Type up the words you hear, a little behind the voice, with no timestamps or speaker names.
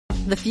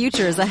The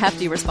future is a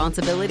hefty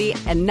responsibility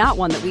and not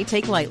one that we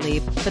take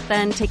lightly. But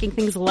then taking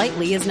things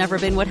lightly has never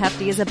been what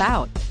Hefty is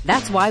about.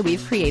 That's why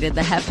we've created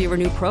the Hefty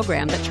Renew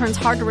program that turns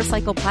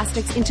hard-to-recycle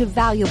plastics into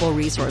valuable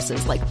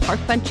resources like park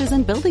benches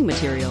and building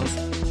materials.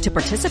 To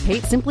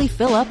participate, simply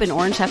fill up an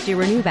orange Hefty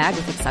Renew bag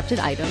with accepted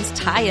items,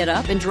 tie it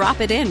up, and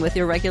drop it in with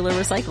your regular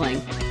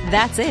recycling.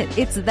 That's it.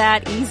 It's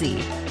that easy.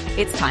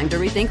 It's time to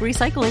rethink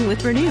recycling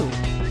with Renew.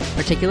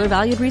 Particular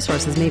valued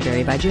resources may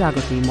vary by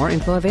geography. More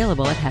info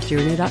available at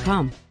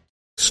heftyrenew.com.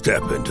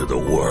 Step into the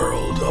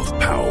world of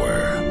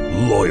power,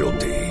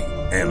 loyalty,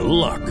 and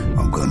luck.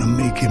 I'm gonna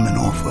make him an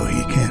offer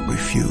he can't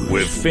refuse.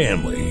 With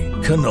family,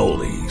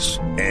 cannolis,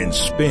 and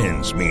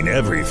spins mean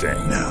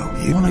everything. Now,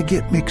 you wanna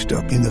get mixed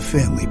up in the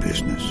family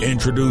business.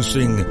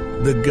 Introducing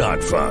The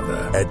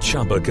Godfather at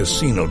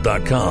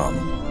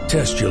ChumbaCasino.com.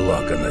 Test your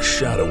luck in the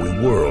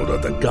shadowy world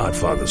of The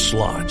Godfather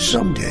slot.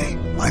 Someday,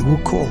 I will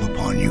call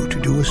upon you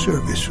to do a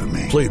service for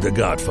me. Play The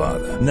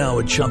Godfather, now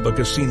at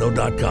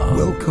ChumbaCasino.com.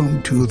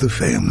 Welcome to the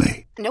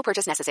family. No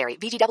purchase necessary.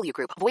 VGW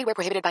Group. Void where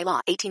prohibited by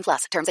law. 18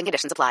 plus. Terms and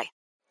conditions apply.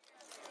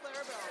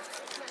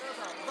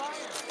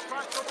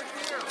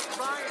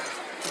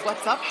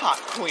 What's up, hot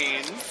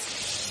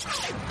queens?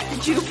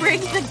 Did you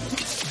bring the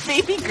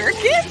baby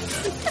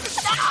gherkins?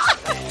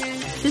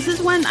 This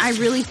is when I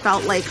really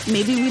felt like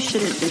maybe we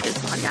shouldn't do this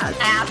podcast.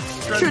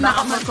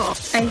 Astronomical.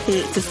 I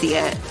hate to see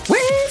it.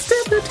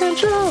 Wasted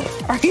potential.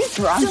 Are you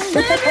drunk?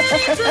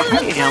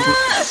 I am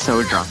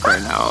so drunk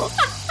right now.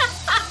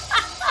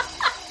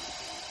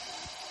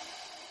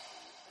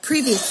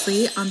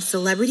 Previously on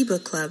Celebrity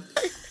Book Club.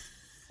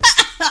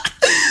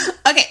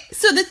 Okay,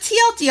 so the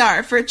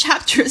TLDR for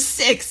chapter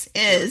 6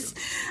 is,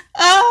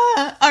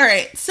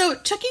 alright, so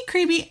Chucky,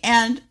 Creamy,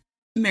 and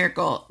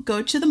Miracle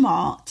go to the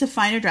mall to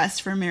find a dress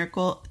for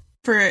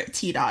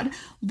T-Dot.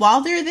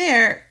 While they're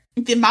there,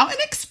 the mountain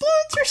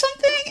explodes or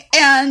something,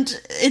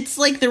 and it's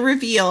like the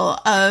reveal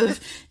of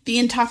the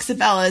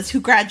Intoxibellas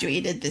who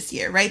graduated this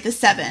year, right? The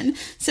 7.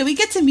 So we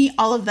get to meet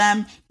all of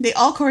them. They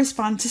all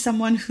correspond to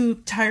someone who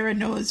Tyra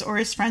knows or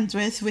is friends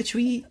with, which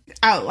we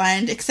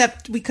outlined,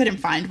 except we couldn't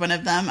find one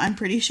of them, I'm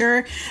pretty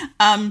sure.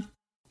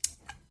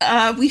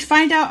 We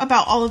find out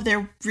about all of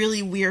their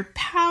really weird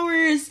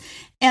powers.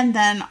 And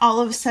then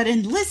all of a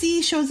sudden,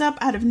 Lizzie shows up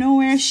out of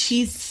nowhere.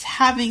 She's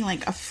having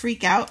like a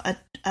freak out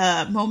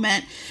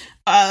moment.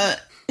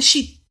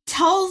 She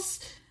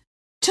tells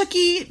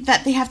Tookie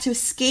that they have to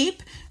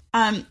escape.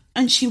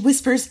 And she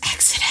whispers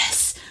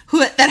Exodus,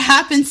 that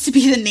happens to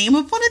be the name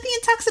of one of the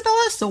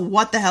Intoxibellas. So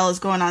what the hell is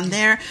going on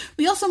there?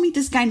 We also meet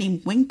this guy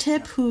named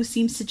Wingtip, who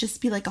seems to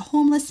just be like a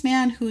homeless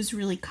man who's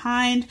really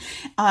kind.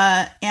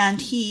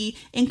 And he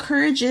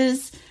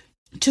encourages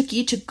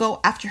Tookie to go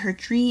after her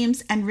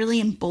dreams and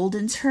really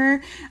emboldens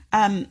her.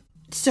 What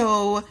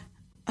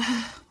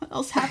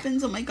else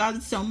happens? Oh my god,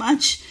 it's so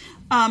much.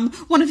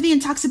 One of the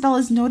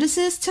Intoxibellas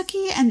notices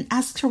Tookie and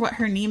asks her what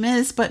her name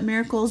is, but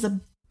Miracle's a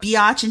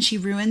biatch and she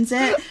ruins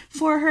it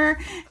for her.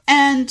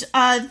 And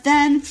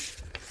then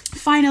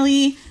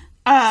finally,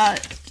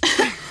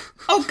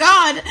 oh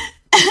god,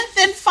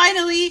 then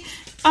finally,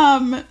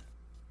 blah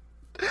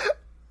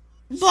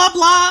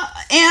blah,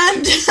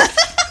 and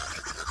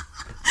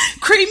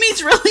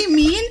Creamy's really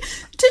mean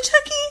to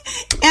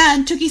Tookie,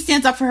 and Tookie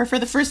stands up for her for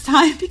the first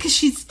time because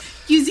she's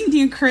using the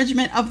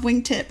encouragement of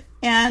Wingtip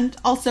and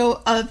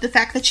also of the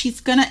fact that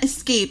she's gonna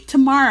escape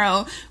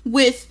tomorrow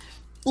with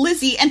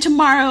Lizzie, and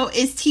tomorrow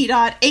is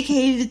T-Dot,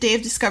 aka the day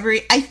of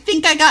discovery. I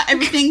think I got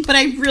everything, but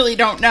I really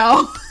don't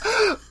know.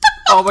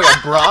 Oh my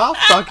god, bra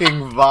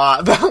fucking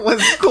va. That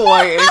was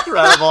quite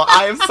incredible.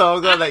 I am so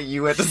glad that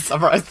you had to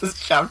summarize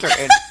this chapter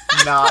and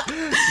not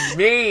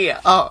me.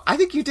 Oh, I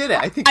think you did it.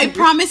 I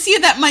promise you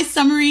that my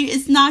summary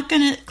is not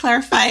going to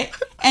clarify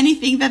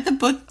anything that the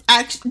book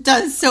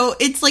does, so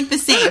it's like the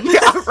same.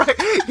 Yeah,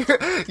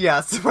 right.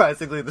 Yeah,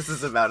 surprisingly, this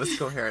is about as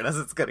coherent as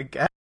it's going to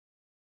get.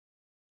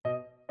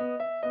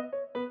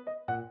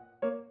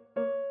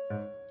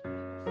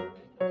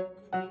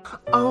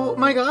 Oh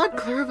my god,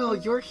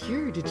 Clarabelle, you're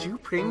here. Did you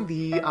bring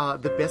the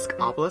bisque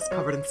obelisk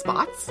covered in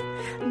spots?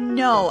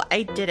 No,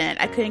 I didn't.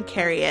 I couldn't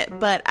carry it,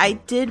 but I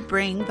did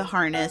bring the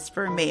harness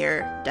for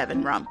Mayor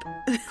Devin Rump.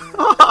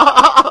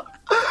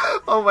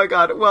 Oh my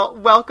god. Well,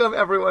 welcome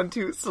everyone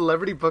to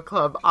Celebrity Book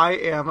Club. I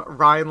am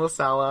Ryan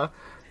LaSala.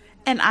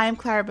 And I'm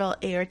Clarabelle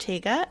A.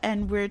 Ortega,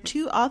 and we're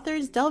two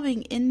authors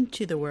delving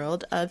into the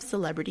world of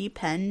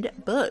celebrity-penned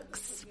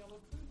books.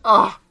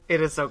 Oh,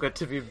 it is so good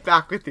to be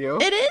back with you.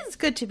 It is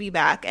good to be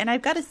back. And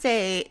I've got to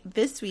say,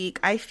 this week,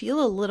 I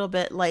feel a little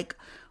bit like,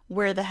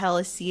 where the hell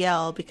is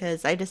CL?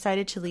 Because I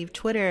decided to leave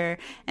Twitter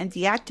and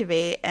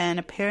deactivate, and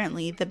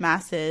apparently the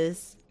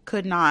masses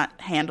could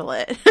not handle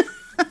it.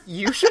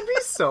 You should be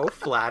so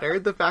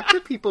flattered. The fact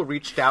that people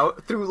reached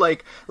out through,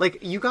 like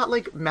you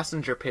got,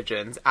 messenger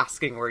pigeons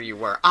asking where you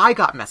were. I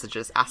got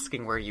messages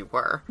asking where you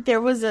were. There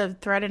was a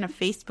thread in a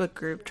Facebook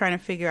group trying to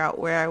figure out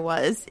where I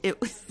was.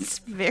 It was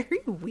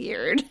very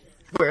weird.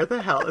 Where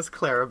the hell is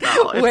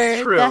Clarabelle? It's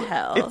where true. The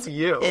hell it's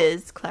you.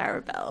 Is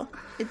Clarabelle.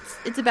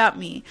 It's about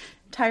me.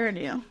 Tyra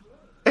knew.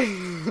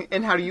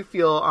 And how do you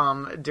feel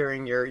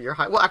during your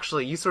high? Well,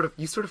 actually, you sort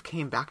of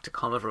came back to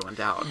calm everyone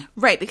down,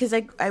 right? Because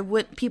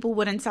people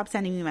wouldn't stop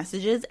sending me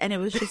messages, and it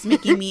was just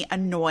making me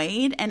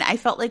annoyed. And I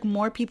felt like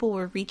more people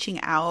were reaching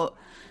out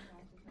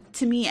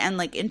to me and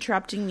like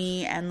interrupting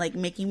me and like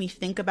making me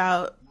think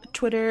about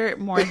Twitter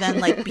more than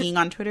like being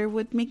on Twitter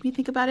would make me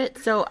think about it.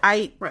 So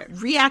I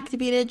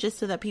reactivated just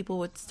so that people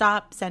would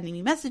stop sending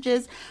me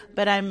messages,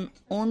 but I'm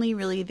only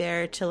really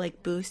there to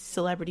like boost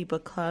Celebrity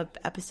Book Club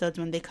episodes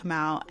when they come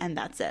out, and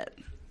that's it.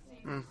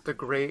 The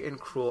great and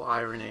cruel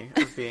irony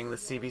of being the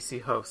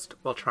CBC host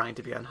while trying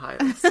to be on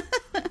hiatus.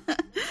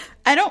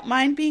 I don't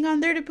mind being on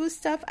there to boost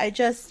stuff.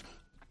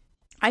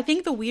 I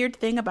think the weird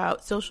thing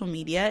about social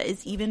media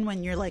is even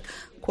when you're like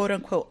quote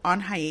unquote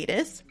on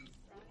hiatus,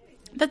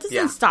 that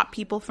doesn't stop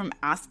people from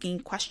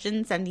asking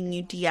questions, sending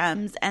you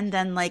DMs, and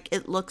then like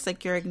it looks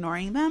like you're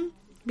ignoring them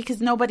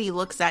because nobody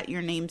looks at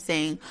your name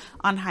saying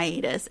on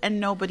hiatus, and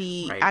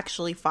nobody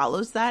actually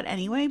follows that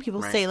anyway.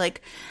 People say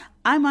like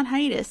I'm on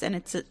hiatus, and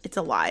it's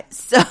a lie.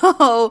 So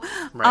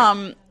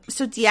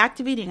so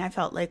deactivating I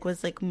felt like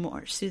was like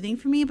more soothing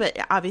for me, but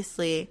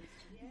obviously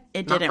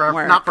it didn't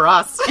work. Not for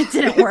us. It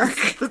didn't work.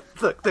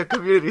 the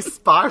community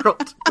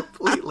spiraled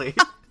completely.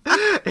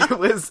 It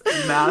was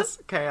mass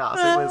chaos.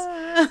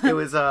 It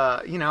was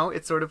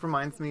it sort of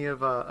reminds me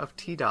of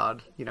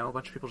T-Dod, a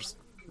bunch of people just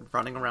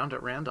running around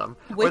at random.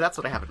 Or that's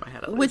what I have in my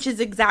head. Which is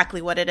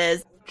exactly what it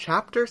is.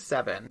 Chapter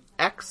 7,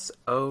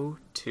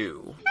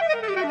 XO2.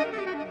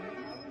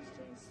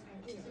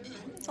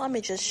 Let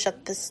me just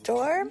shut this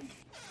door.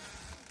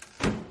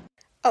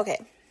 Okay,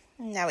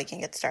 now we can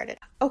get started.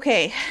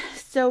 Okay,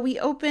 so we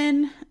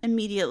open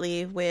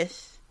immediately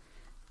with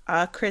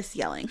Chris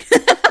yelling.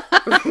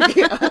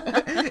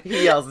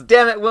 He yells,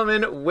 "Damn it,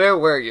 woman, where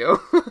were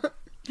you?"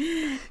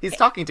 He's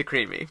talking to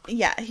Creamy.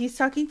 Yeah, he's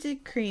talking to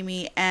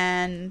Creamy,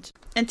 and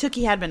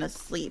Tookie had been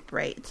asleep,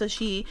 right? So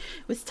she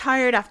was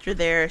tired after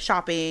their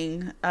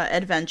shopping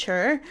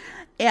adventure,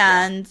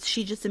 and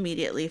she just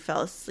immediately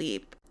fell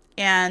asleep.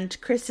 And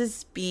Chris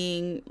is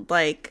being,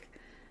 like,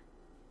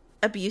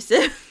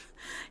 abusive.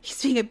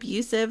 He's being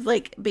abusive,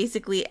 like,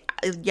 basically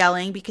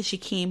yelling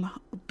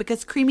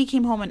because Creamy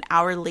came home an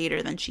hour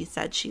later than she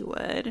said she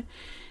would.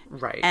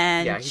 Right.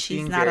 And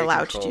she's not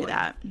allowed to do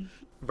that.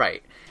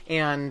 Right.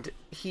 And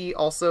he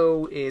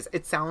also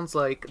it sounds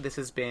like this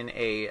has been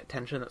a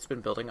tension that's been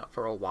building up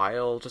for a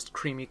while, just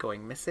Creamy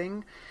going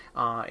missing.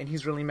 And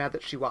he's really mad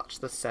that she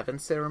watched the 7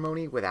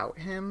 ceremony without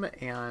him.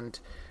 And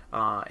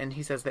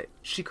he says that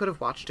she could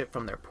have watched it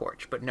from their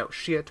porch, but no,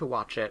 she had to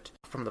watch it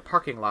from the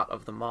parking lot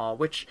of the mall,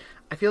 which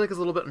I feel like is a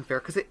little bit unfair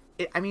because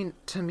I mean,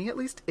 to me at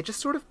least, it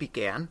just sort of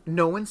began.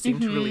 No one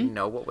seemed to really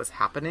know what was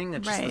happening.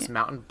 And just this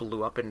mountain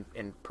blew up in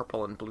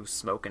purple and blue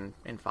smoke and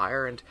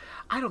fire. And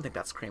I don't think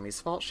that's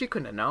Creamy's fault. She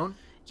couldn't have known.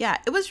 Yeah,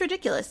 it was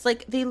ridiculous.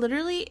 Like, they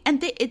literally,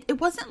 and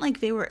it wasn't like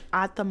they were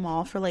at the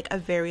mall for like a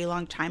very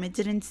long time. It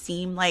didn't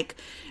seem like,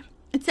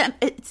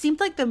 it seemed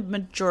like the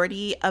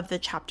majority of the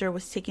chapter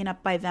was taken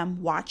up by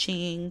them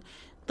watching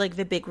like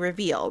the big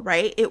reveal,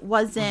 right? It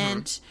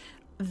wasn't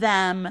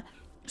them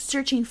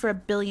searching for a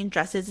billion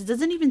dresses. It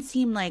doesn't even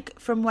seem like,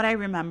 from what I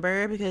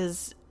remember,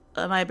 because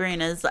my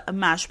brain is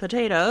mashed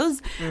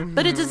potatoes,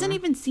 but it doesn't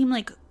even seem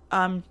like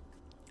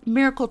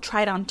Miracle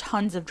tried on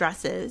tons of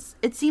dresses.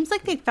 It seems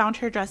like they found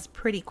her dress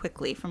pretty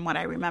quickly, from what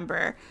I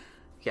remember.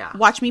 Yeah.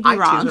 Watch me be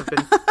wrong.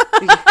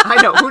 I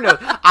know, who knows?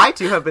 I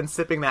too have been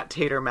sipping that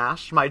tater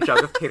mash, my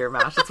jug of tater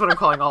mash. That's what I'm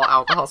calling all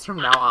alcohols from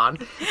now on.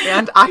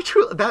 And I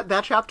truly,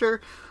 that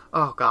chapter,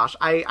 oh gosh,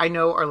 I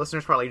know our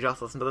listeners probably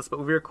just listened to this, but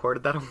we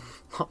recorded that a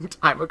long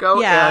time ago.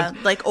 Yeah,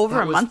 and like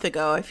over a month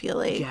ago, I feel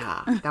like.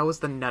 Yeah, that was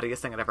the nuttiest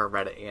thing I'd ever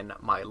read in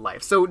my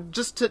life. So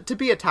just to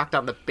be attacked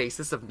on the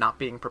basis of not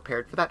being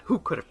prepared for that, who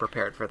could have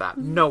prepared for that?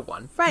 No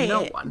one. Right.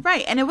 No one.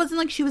 Right, and it wasn't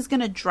like she was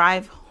going to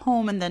drive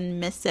home and then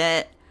miss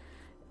it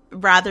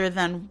rather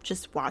than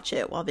just watch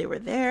it while they were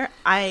there.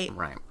 I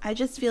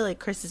just feel like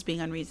Chris is being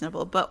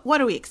unreasonable, but what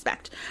do we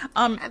expect?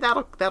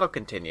 That'll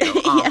continue.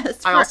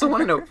 Yes. I also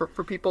want to note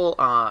for people,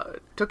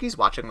 Tookie's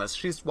watching this.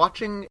 She's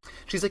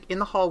like in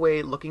the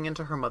hallway looking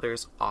into her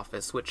mother's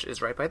office, which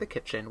is right by the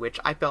kitchen, which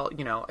I felt,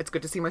 it's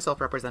good to see myself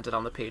represented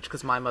on the page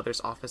because my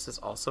mother's office is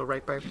also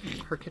right by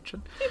her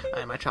kitchen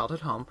in my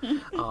childhood home.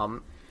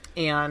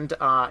 And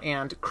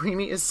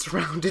Creamy is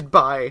surrounded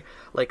by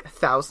like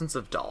thousands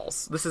of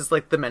dolls. This is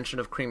like the mention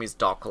of Creamy's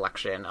doll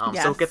collection.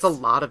 So it gets a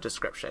lot of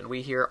description.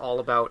 We hear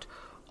all about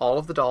all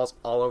of the dolls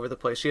all over the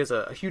place. She has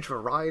a huge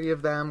variety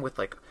of them with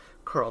like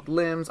curled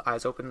limbs,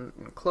 eyes open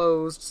and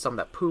closed, some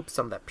that poop,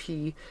 some that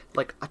pee,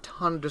 like a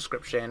ton of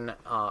description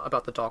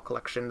about the doll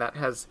collection that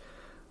has,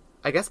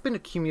 I guess, been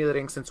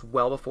accumulating since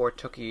well before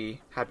Tookie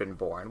had been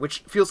born, which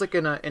feels like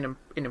an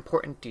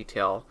important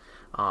detail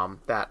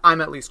that I'm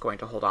at least going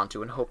to hold on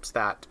to in hopes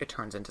that it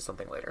turns into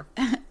something later.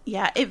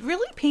 Yeah, it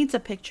really paints a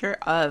picture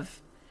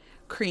of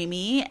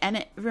Creamy, and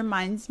it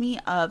reminds me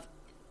of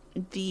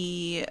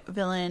the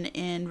villain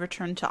in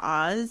Return to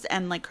Oz,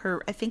 and like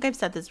her, I think I've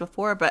said this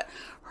before, but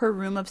her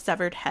room of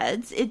severed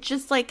heads. It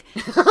just like,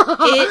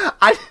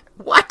 I've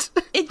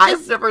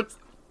never...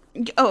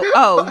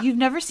 You've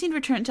never seen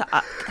Return to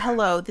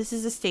Hello, this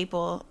is a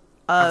staple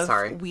of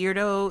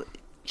weirdo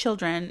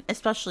children,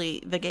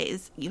 especially the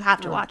gays. You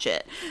have to watch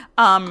it.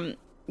 I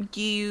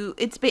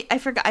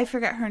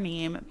forget her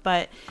name,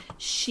 but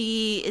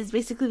she is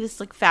basically this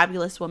like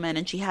fabulous woman,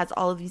 and she has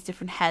all of these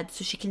different heads,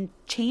 so she can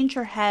change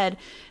her head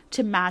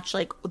to match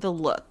like the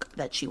look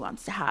that she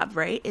wants to have,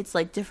 right? It's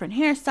like different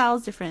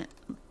hairstyles, different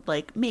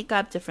like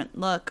makeup, different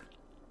look.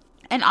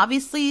 And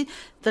obviously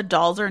the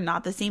dolls are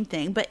not the same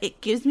thing, but it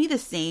gives me the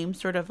same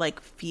sort of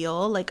like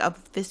feel like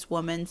of this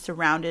woman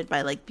surrounded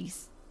by like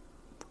these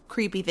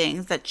creepy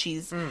things that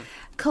she's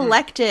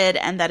collected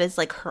and that is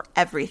like her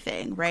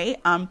everything, right?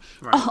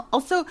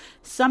 Also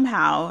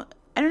somehow,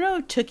 I don't know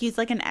if Tookie's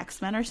like an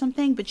X-Men or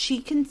something, but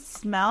she can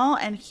smell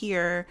and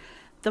hear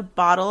the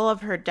bottle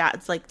of her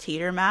dad's like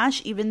tater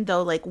mash, even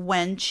though like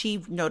when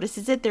she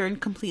notices it, they're in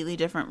completely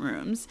different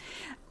rooms.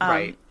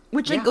 Right.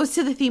 Which like goes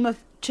to the theme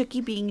of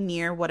Tookie being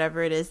near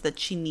whatever it is that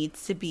she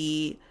needs to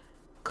be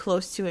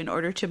close to in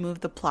order to move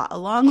the plot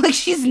along. Like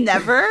she's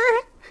never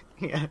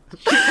Yeah.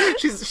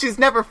 She's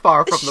never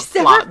far from the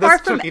never plot. Far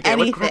from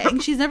anything.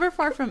 She's never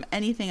far from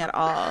anything at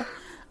all.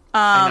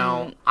 I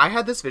know. I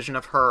had this vision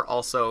of her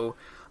also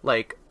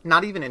like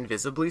not even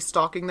invisibly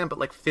stalking them, but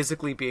like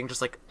physically being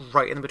just like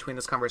right in between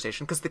this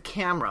conversation, because the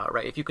camera,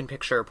 right, if you can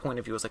picture a point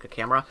of view as like a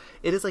camera,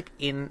 it is like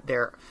in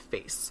their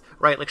face,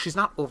 right? Like she's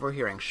not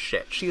overhearing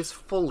shit. She is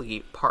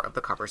fully part of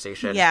the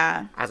conversation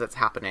as it's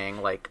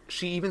happening. Like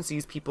she even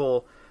sees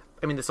people,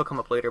 I mean this will come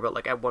up later, but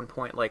like at one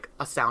point like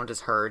a sound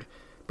is heard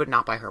but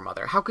not by her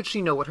mother. How could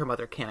she know what her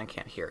mother can and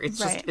can't hear? It's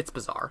just it's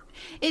bizarre.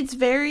 It's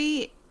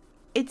very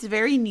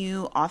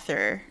new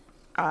author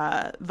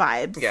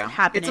vibes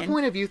happening. It's a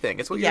point of view thing.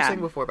 It's what you were saying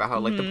before about how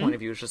like the point of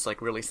view is just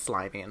like really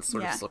slimy and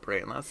sort of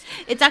slippery in this.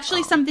 It's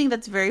actually something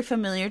that's very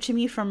familiar to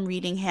me from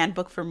reading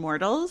Handbook for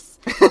Mortals,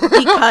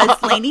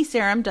 because Lainey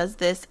Sarum does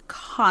this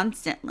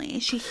constantly.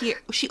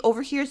 She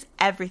overhears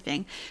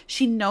everything.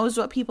 She knows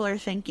what people are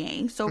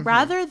thinking. So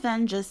rather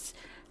than just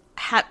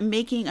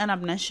making an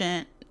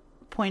omniscient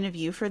point of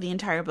view for the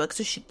entire book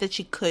so that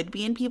she could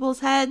be in people's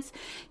heads,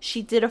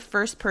 she did a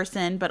first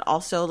person but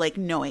also like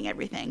knowing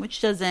everything, which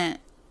doesn't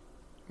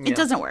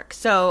work.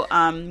 So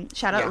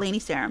shout out Lainey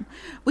Sarum.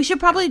 We should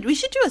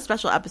do a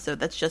special episode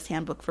that's just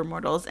Handbook for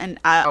Mortals, and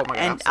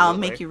I'll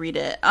make you read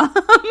it.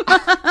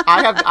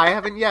 I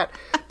haven't yet,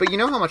 but you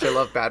know how much I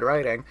love bad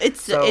writing.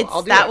 It's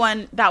that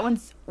one. That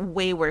one's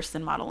way worse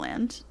than Model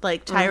Land.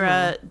 Like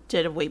Tyra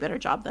did a way better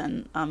job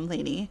than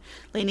Lainey.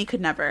 Lainey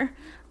could never.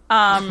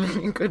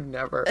 You could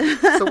never.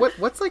 So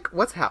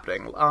what's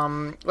happening?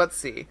 Let's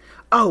see.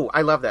 Oh,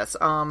 I love this.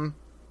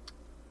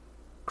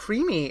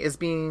 Creamy is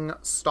being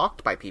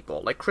stalked by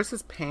people. Like Chris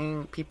is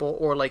paying people,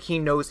 or like he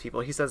knows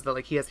people. He says that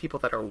like he has people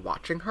that are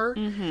watching her,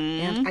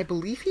 and I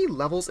believe he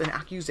levels an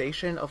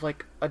accusation of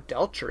like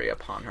adultery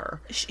upon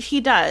her. He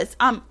does.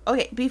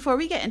 Okay, before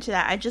we get into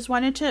that, I just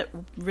wanted to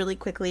really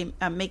quickly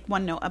make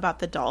one note about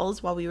the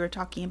dolls while we were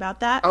talking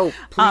about that. Oh,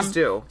 please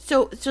do.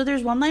 So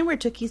there's one line where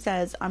Tookie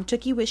says,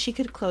 Tookie wished she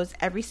could close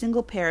every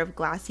single pair of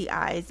glassy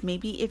eyes.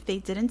 Maybe if they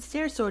didn't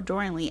stare so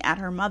adoringly at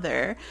her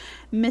mother,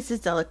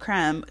 Mrs.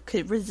 Delacreme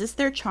could resist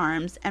their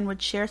charms and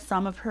would share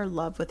some of her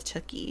love with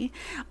Tookie.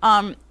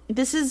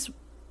 This is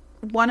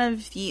one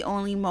of the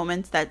only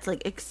moments that's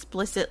like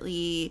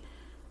explicitly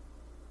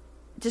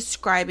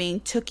describing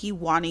Tookie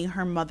wanting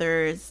her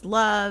mother's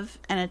love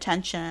and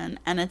attention,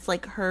 and it's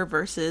like her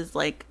versus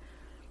like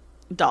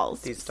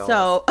dolls. These dolls.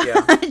 So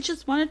I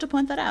just wanted to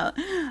point that out.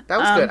 That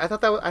was good. I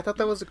thought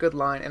that was a good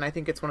line, and I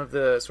think it's one of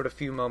the sort of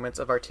few moments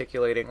of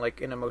articulating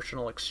like an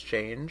emotional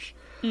exchange,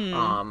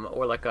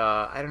 or like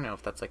I don't know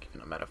if that's like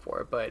even a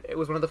metaphor, but it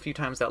was one of the few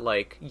times that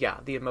like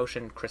the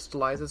emotion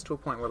crystallizes to a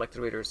point where like the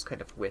reader's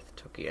kind of with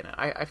Tookie in it.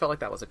 I felt like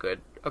that was a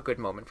good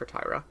moment for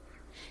Tyra.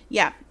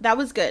 Yeah, that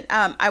was good.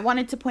 I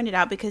wanted to point it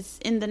out because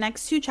in the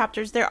next two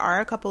chapters there are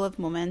a couple of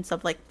moments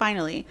of like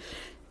finally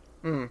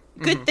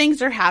good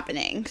things are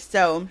happening.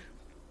 So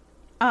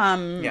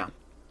so,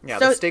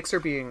 the stakes are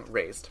being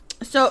raised.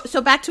 So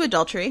back to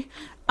adultery.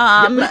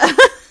 Back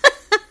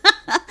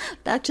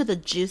to the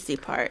juicy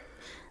part.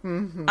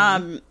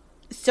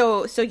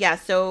 So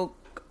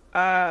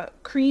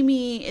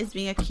Creamy is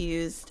being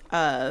accused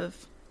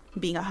of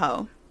being a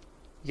hoe.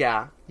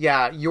 Yeah,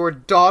 your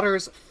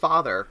daughter's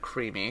father,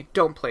 Creamy.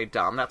 Don't play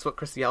dumb. That's what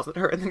Chris yells at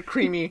her. And then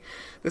Creamy,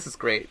 this is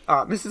great.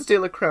 Mrs.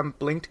 Delacreme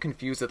blinked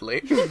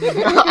confusedly.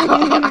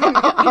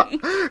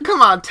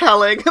 Come on,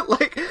 telling.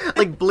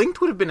 like blinked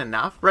would have been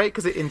enough, right?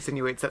 Because it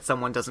insinuates that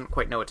someone doesn't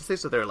quite know what to say,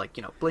 so they're like,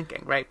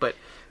 blinking, right? But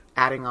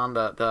adding on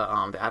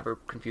the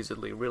adverb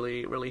confusedly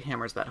really, really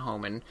hammers that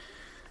home and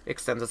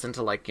extends us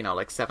into like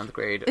 7th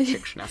grade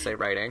fiction essay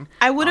writing.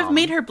 I would have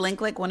made her blink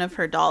like one of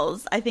her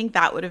dolls. I think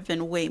that would have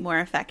been way more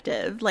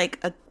effective. Like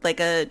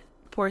a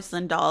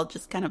porcelain doll,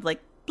 just kind of like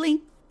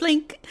blink,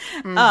 blink.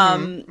 But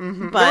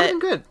that would have been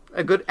good.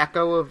 A good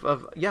echo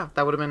of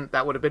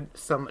that would have been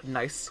some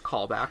nice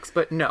callbacks.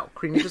 But no,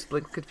 Creamy just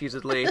blinked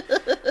confusedly.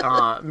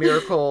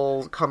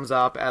 Miracle comes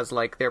up as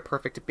like their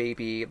perfect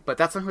baby, but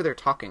that's not who they're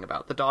talking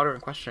about. The daughter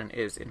in question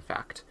is in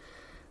fact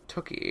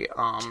Tookie.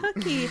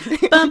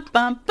 Tookie. Bum,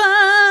 bum,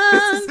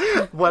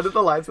 bum. One of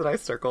the lines that I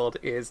circled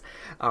is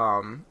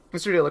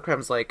Mr. De La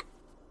Creme's like,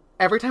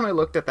 every time I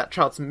looked at that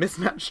child's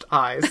mismatched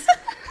eyes,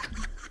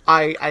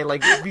 I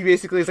like, he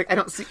basically is like, I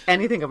don't see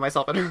anything of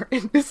myself in her.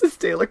 And Mrs.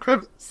 De La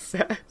Creme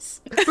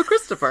says, but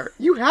Christopher,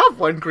 you have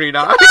one green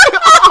eye.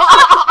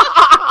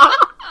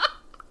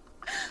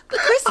 But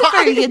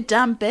Christopher, you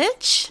dumb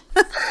bitch.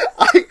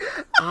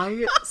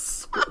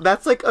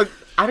 That's like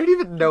I don't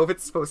even know if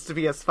it's supposed to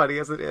be as funny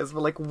as it is,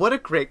 but like, what a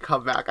great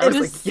comeback. I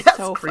was like, yes,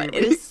 so creamy.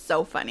 It is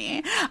so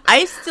funny.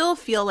 I still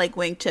feel like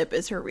Wingtip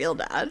is her real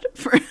dad.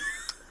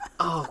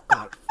 Oh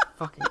god,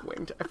 fucking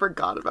Wingtip. I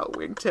forgot about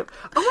Wingtip.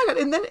 Oh my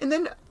god, and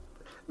then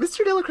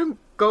Mr. De La Creme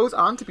goes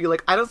on to be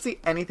like, I don't see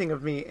anything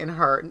of me in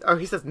her. Or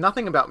he says,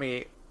 nothing about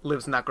me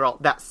lives in that girl,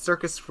 that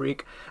circus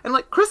freak. And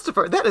like,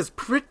 Christopher, that is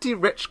pretty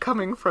rich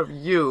coming from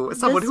you,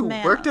 someone who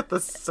worked at the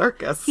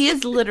circus. He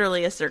is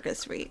literally a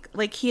circus freak.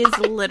 Like, he is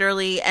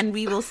literally, and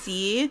we will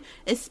see,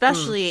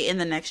 especially in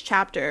the next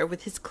chapter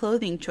with his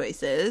clothing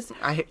choices,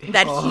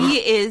 he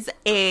is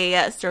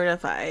a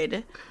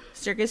certified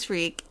circus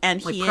freak,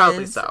 and like, he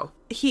proudly is so.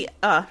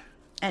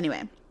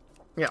 Anyway.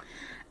 Yeah.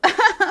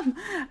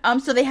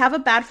 So they have a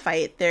bad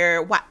fight.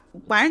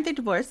 Why aren't they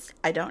divorced?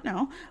 I don't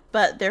know.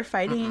 But they're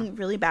fighting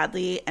really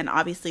badly, and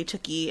obviously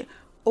Tookie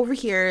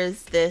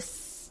overhears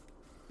this,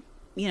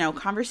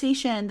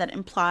 conversation that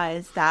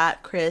implies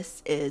that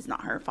Chris is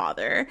not her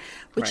father,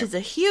 which is a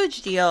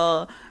huge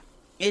deal.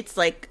 It's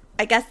like,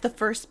 I guess, the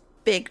first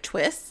big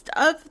twist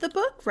of the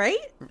book,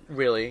 right?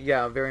 Really,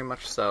 yeah, very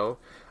much so.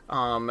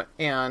 And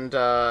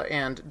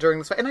during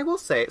this fight, and I will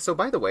say, so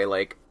by the way,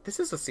 like, this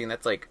is a scene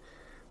that's like,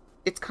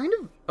 it's kind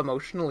of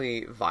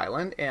emotionally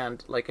violent,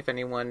 and like, if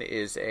anyone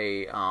is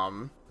a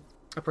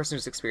person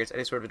who's experienced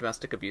any sort of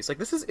domestic abuse, like,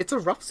 it's a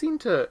rough scene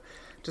to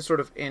sort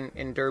of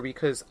endure,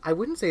 because I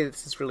wouldn't say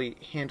this is really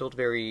handled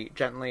very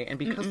gently, and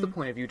because the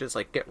point of view does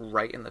like get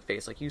right in the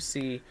face, like, you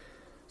see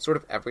sort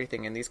of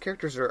everything, and these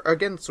characters are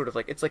again sort of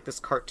like, it's like this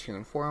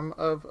cartoon form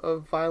of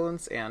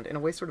violence, and in a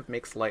way sort of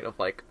makes light of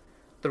like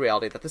the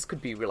reality that this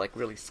could be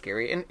really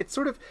scary, and it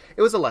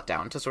was a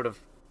letdown to sort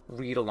of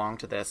read along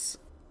to this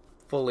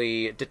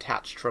fully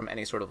detached from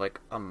any sort of like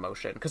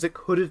emotion, because it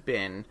could have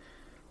been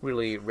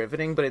really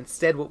riveting, but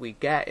instead what we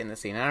get in the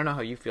scene, I don't know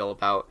how you feel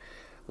about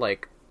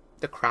like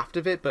the craft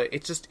of it, but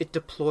it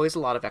deploys a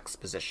lot of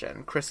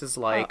exposition. Chris is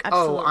like,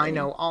 I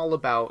know all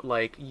about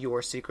like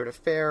your secret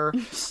affair.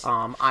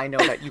 I know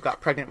that you got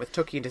pregnant with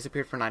Tookie and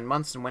disappeared for 9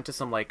 months and went to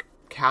some like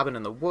cabin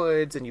in the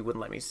woods, and you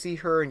wouldn't let me see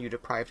her, and you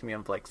deprived me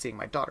of like seeing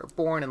my daughter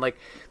born, and like,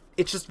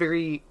 it's just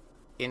very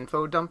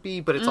info dumpy,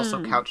 but it's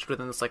also couched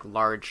within this like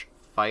large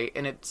fight,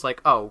 and it's like,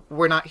 oh,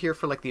 we're not here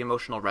for like the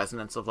emotional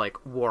resonance of like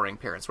warring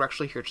parents. We're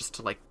actually here just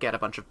to like get a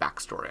bunch of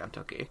backstory on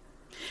Tookie.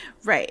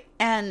 Right.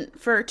 And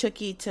for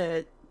Tookie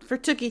to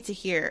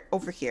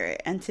overhear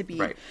it and to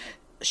be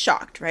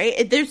shocked, right?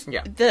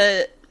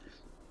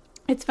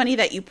 It's funny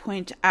that you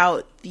point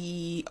out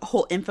the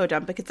whole info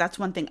dump, because that's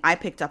one thing I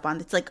picked up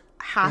on. It's like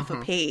half a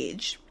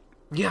page.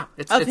 Yeah,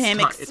 it's him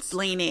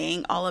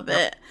explaining all of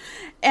it.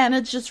 And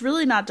it's just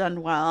really not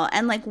done well.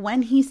 And like,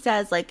 when he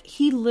says, like,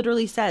 he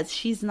literally says,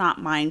 she's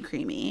not mine,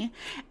 Creamy.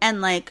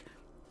 And like,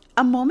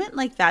 a moment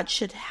like that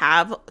should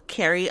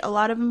carry a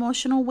lot of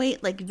emotional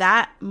weight. Like,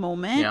 that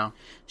moment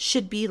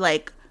should be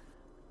like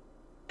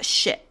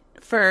shit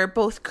for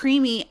both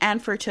Creamy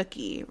and for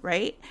Tookie,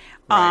 right?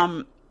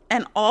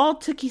 And all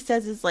Tookie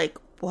says is like,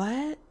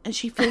 what? And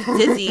she feels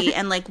dizzy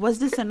and like, was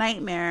this a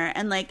nightmare?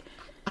 And like,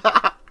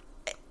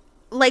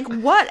 like,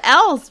 what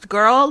else,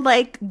 girl?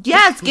 Like,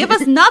 yes, give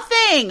us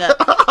nothing.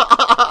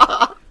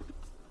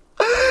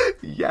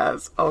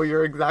 Yes. Oh,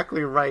 you're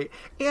exactly right.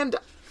 And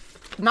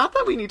not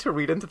that we need to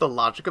read into the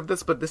logic of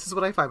this, but this is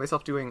what I find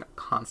myself doing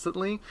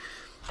constantly.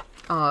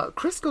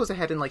 Chris goes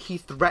ahead and like, he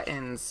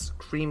threatens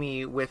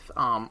Creamy with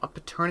a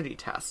paternity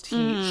test.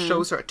 He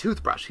shows her a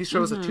toothbrush. He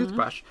shows a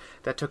toothbrush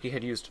that Tookie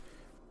had used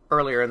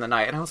earlier in the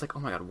night, and I was like,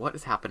 oh my god, what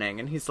is happening?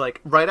 And he's like,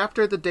 right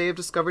after the day of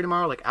discovery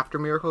tomorrow, like after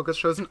Miracle gets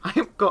chosen, I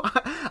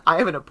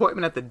have an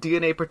appointment at the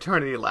DNA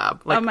paternity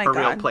lab, like a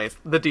real place,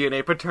 the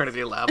DNA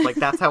paternity lab. Like,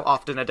 that's how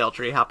often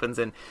adultery happens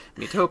in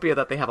Metopia,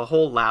 that they have a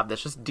whole lab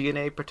that's just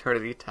DNA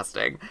paternity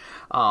testing.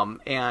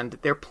 And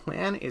their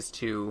plan is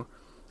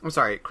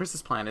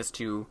Chris's plan is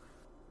to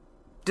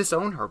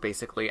disown her,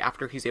 basically,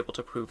 after he's able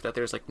to prove that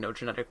there's like no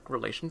genetic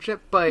relationship.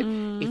 But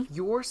if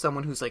you're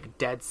someone who's like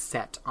dead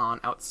set on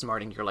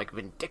outsmarting your like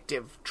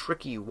vindictive,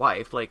 tricky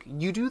wife, like,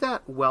 you do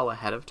that well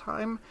ahead of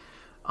time.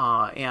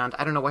 And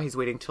I don't know why he's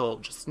waiting till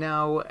just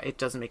now. It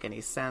doesn't make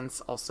any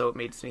sense. Also, it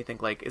makes me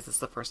think, like, is this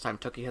the first time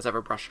Tookie has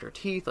ever brushed her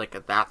teeth?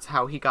 Like, that's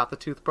how he got the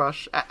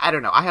toothbrush? I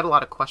don't know. I had a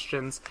lot of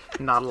questions,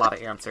 not a lot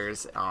of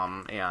answers.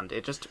 And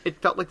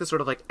it felt like this sort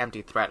of, like,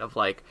 empty threat of,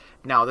 like,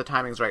 now the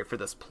timing's right for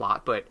this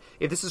plot. But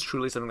if this is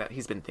truly something that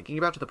he's been thinking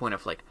about to the point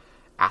of, like,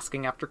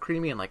 asking after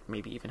Creamy and, like,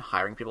 maybe even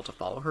hiring people to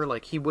follow her,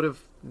 like, he would have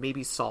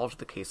maybe solved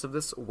the case of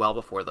this well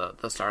before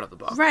the start of the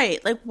book.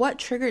 Right. Like, what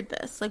triggered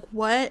this? Like,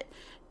 what...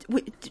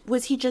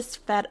 Was he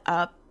just fed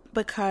up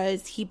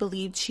because he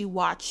believed she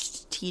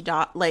watched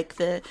T-Dot, like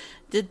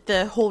did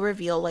the whole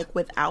reveal like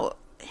without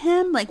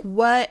him. Like,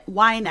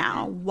 why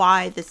now?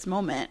 Why this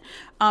moment?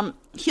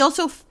 He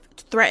also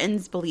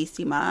threatens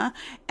Bellissima,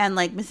 and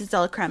like Mrs.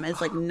 Delacreme is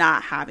like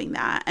not having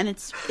that, and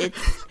it's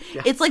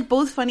it's like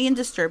both funny and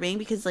disturbing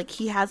because like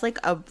he has like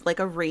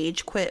a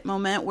rage quit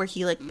moment where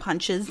he like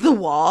punches the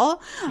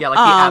wall, like the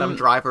Adam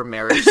Driver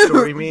Marriage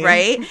Story meme,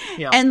 right?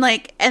 Yeah.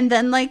 And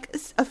then like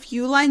a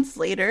few lines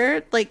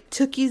later, like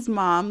Tookie's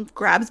mom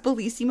grabs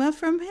Bellissima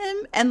from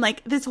him, and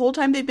like this whole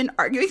time they've been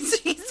arguing, so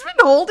he's been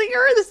holding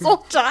her this whole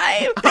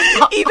time,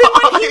 even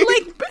when he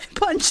like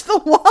punched the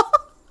wall.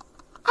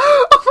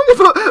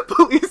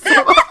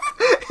 Bellissima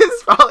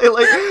is probably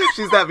like,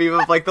 she's that meme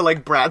of like the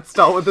like Bratz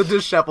doll with the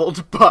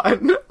disheveled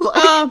bun. Like,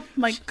 oh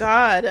my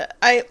god,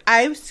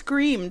 I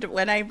screamed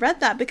when I read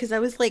that because I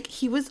was like,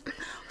 he was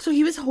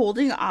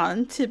holding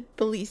on to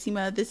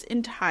Bellissima this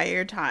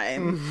entire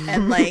time,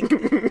 and like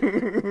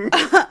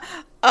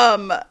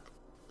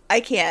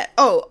I can't.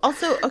 Oh,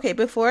 also, okay,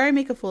 before I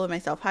make a fool of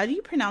myself, how do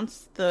you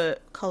pronounce the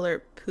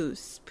color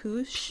puce?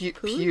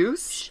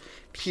 Puce?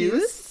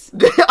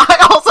 I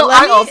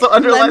also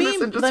underlined this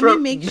and just let wrote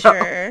me make no.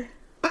 sure.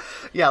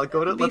 Yeah, let's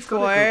go to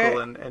Google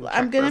and check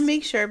I'm gonna this.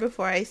 make sure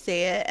before I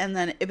say it, and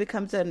then it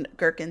becomes a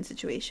gherkin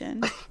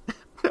situation.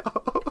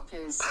 No.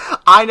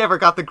 I never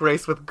got the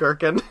grace with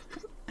gherkin.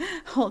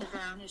 Hold on.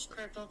 Brownish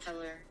purple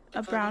color.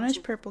 A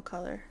brownish purple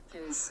color.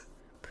 Poos.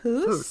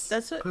 Poos?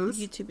 That's what Poos?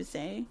 YouTube is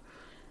saying.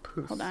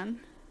 Poos. Hold on.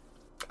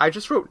 I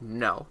just wrote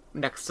no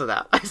next to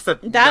that. I said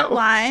That no.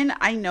 line,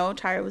 I know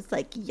Tyra was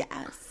like,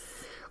 yes.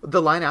 The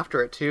line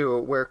after it too,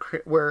 where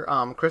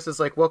Chris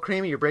is like, "Well,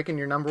 Creamy, you're breaking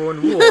your number one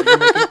rule. You're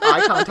making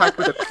eye contact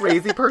with a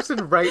crazy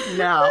person right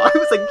now." I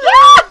was like,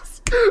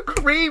 "Yes,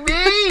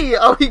 Creamy!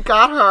 Oh, he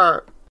got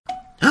her."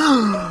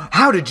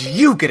 How did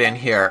you get in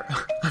here?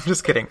 I'm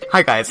just kidding.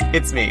 Hi guys,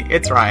 it's me,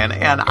 it's Ryan,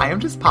 and I am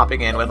just popping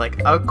in with like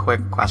a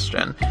quick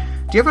question.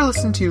 Do you ever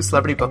listen to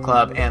Celebrity Book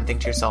Club and think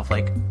to yourself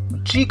like,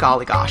 gee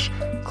golly gosh,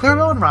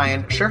 Clarabelle and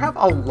Ryan sure have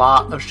a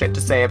lot of shit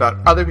to say about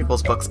other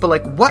people's books, but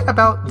like, what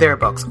about their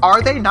books?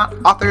 Are they not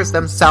authors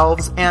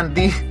themselves? And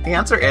the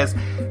answer is,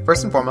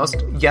 first and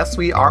foremost, yes,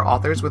 we are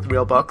authors with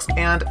real books,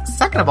 and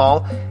second of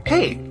all,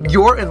 hey,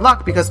 you're in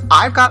luck because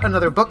I've got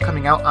another book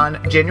coming out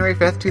on January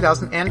 5th,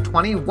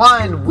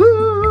 2021.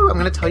 Woo! I'm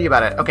going to tell you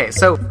about it. Okay,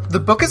 so the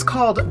book is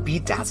called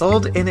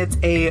Bedazzled, and it's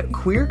a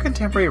queer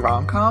contemporary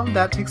rom-com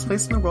that takes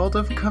place in the world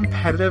of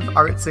competitive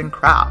arts and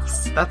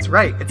crafts. That's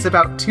right, it's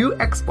about two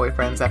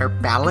ex-boyfriends that are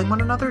battling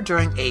one another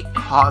during a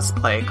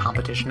cosplay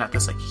competition at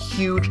this like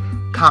huge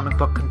comic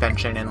book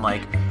convention, and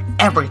like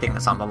everything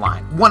is on the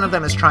line. One of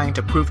them is trying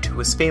to prove to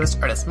his famous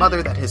artist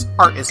mother that his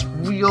art is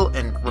real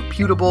and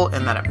reputable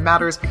and that it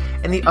matters,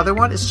 and the other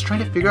one is just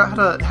trying to figure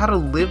out how to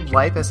live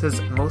life as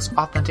his most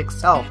authentic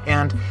self.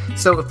 And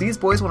so if these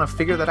boys want to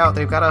figure that out,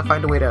 they've got to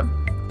find a way to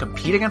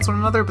compete against one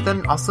another, but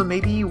then also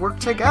maybe work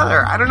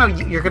together. I don't know.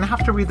 You're going to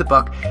have to read the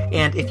book,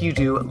 and if you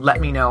do, let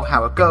me know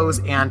how it goes.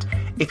 And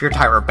if you're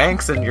Tyra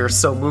Banks and you're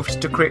so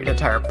moved to create an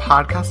entire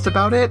podcast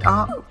about it,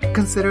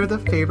 consider the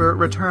favor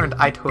returned.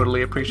 I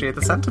totally appreciate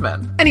the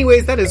sentiment.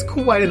 Anyways, that is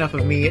quite enough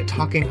of me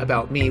talking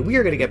about me. We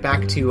are going to get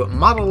back to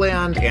Model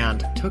Land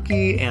and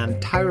Tookie and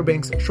Tyra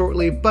Banks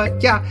shortly,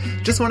 but yeah,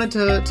 just wanted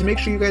to make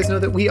sure you guys know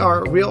that we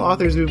are real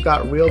authors. We've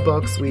got real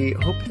books. We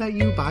hope that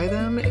you buy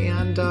them,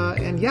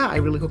 and yeah, I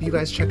really hope you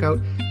guys check out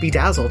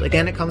Bedazzled.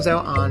 Again, it comes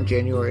out on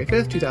January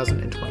 5th,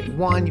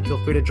 2021. You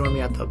feel free to join me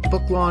at the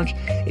book launch.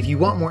 If you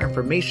want more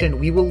information,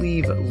 we will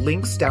leave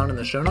links down in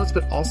the show notes,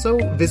 but also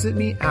visit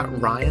me at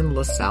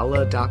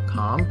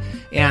ryanlasala.com,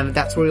 and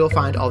that's where you'll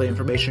find all the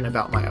information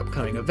about my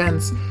upcoming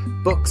events,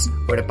 books,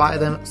 where to buy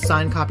them,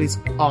 signed copies,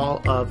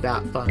 all of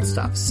that fun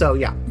stuff. So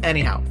yeah,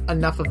 anyhow,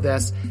 enough of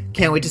this.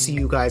 Can't wait to see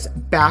you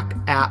guland back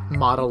at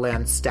Model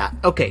Land Stat.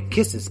 Okay,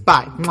 kisses,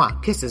 bye,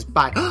 mwah, kisses,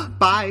 bye,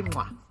 bye,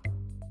 mwah.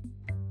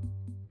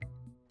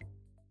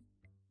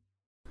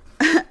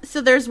 So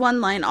there's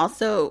one line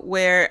also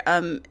where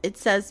it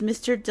says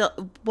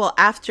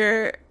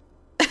after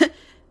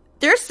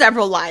there's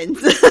several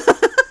lines.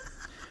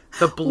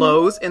 The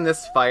blows in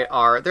this fight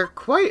they're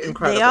quite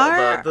incredible. They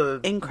are the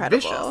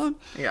incredible. Vicious.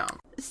 Yeah.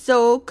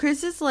 So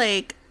Chris is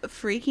like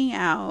freaking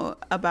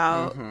out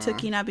about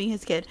Tookie not being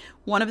his kid.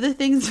 One of the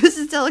things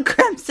Mrs.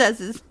 Delacreme says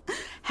is,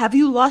 "Have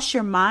you lost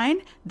your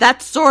mind?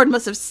 That sword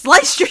must have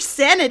sliced your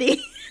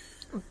sanity."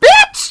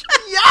 Bitch!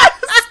 Yes!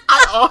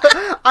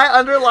 I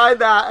underlined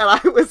that, and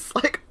I was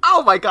like,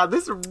 oh my god,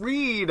 this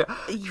read.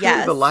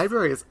 Yes. The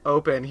library is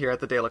open here at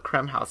the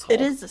Delacreme household.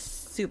 It is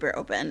super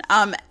open.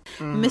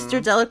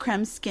 Mr.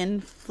 Delacreme's skin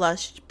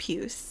flushed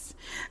puce.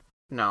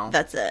 No.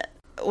 That's it.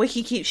 Well,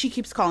 she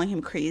keeps calling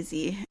him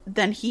crazy.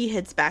 Then he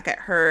hits back at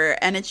her,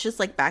 and it's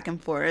just like back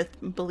and forth.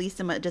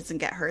 Bellissima doesn't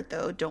get hurt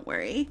though. Don't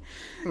worry.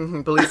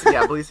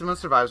 Bellissima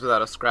survives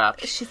without a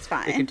scratch. She's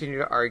fine. They continue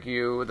to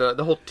argue.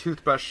 The whole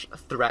toothbrush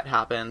threat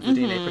happens. The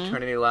DNA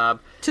paternity lab.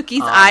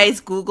 Tookie's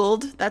eyes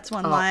Googled. That's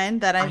one line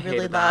that I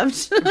really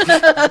loved.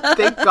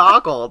 They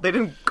goggle. They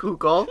didn't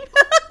Google.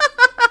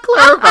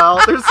 not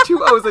Clarabelle. There's 2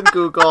 O's in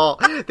Google.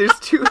 There's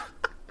 2.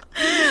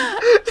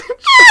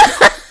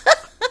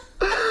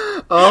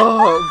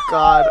 Oh,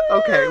 God.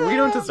 Okay, we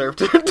don't deserve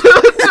to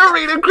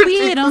read and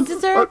critique. We don't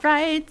deserve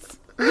rights.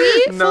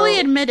 We fully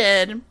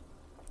admitted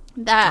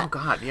that. Oh,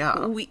 God,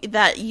 yeah.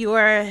 That you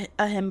are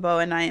a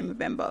himbo and I am a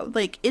bimbo.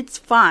 Like, it's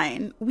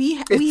fine.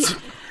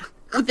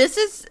 This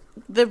is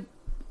the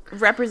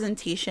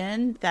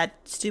representation that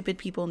stupid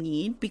people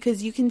need,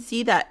 because you can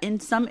see that in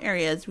some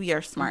areas we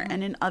are smart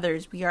and in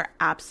others we are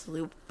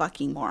absolute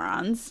fucking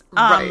morons.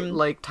 Right,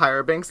 like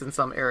Tyra Banks in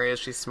some areas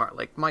she's smart,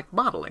 like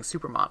modeling,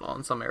 supermodel.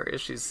 In some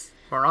areas she's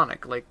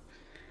moronic, like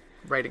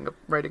writing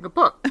a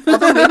book.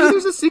 Although maybe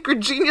there's a secret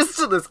genius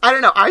to this. I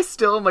don't know. I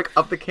still am like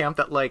of the camp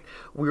that like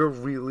we're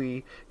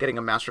really getting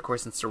a master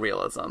course in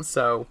surrealism.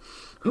 So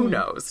who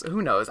knows?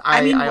 Who knows?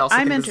 I also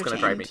think this is going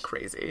to drive me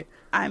crazy.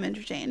 I'm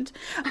entertained.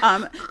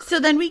 So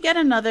then we get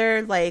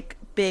another like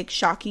big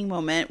shocking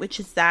moment, which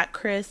is that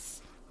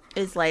Chris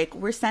is like,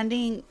 we're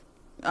sending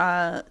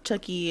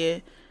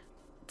Tookie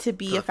to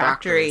be a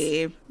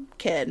factory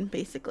kid,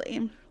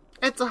 basically.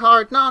 It's a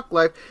hard knock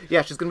life.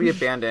 Yeah, she's going to be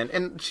abandoned.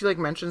 And she, like,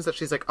 mentions that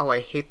she's like, oh, I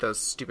hate those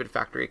stupid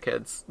factory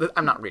kids.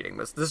 I'm not reading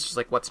this. This is just,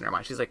 like, what's in her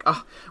mind. She's like,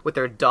 oh, with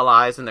their dull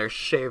eyes and their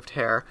shaved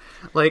hair.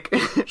 Like,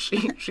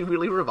 she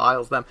really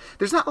reviles them.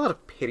 There's not a lot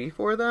of pity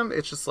for them.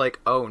 It's just like,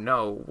 oh,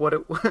 no.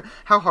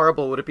 How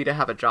horrible would it be to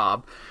have a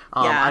job?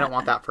 I don't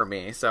want that for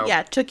me. So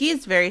yeah, Tookie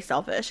is very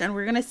selfish. And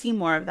we're going to see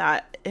more of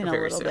that in a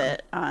little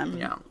bit.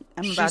 Yeah.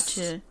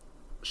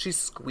 She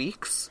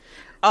squeaks.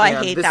 Oh,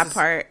 I hate that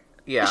part.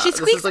 Yeah, she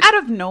squeaks out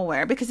of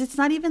nowhere because it's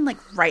not even like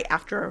right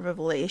after a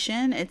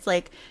revelation. It's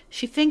like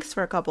she thinks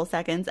for a couple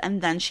seconds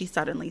and then she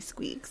suddenly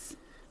squeaks.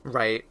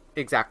 Right,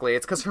 exactly.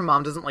 It's because her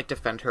mom doesn't like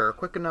defend her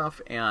quick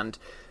enough, and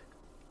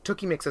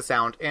Tookie makes a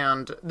sound,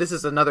 and this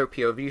is another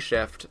POV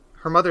shift.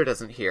 Her mother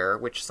doesn't hear,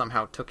 which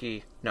somehow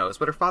Tookie knows,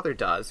 but her father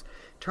does.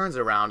 Turns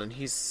around and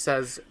he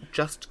says,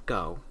 "Just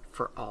go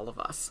for all of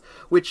us,"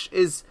 which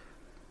is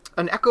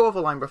an echo of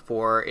a line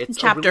before. It's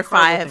chapter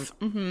 5.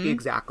 Mm-hmm.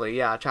 Exactly,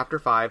 yeah, chapter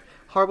 5.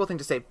 Horrible thing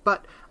to say,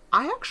 but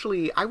I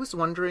was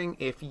wondering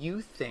if you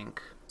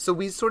think, so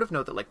we sort of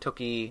know that, like,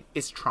 Tookie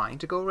is trying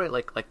to go, right?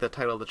 Like the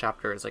title of the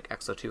chapter is, like,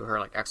 Exo to her,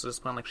 like, Exodus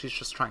plan, like, she's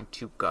just trying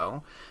to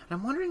go. And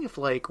I'm wondering if,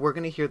 like, we're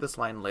going to hear this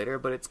line later,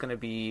 but it's going to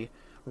be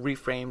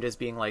reframed as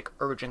being, like,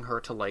 urging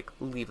her to, like,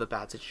 leave a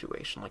bad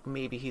situation. Like,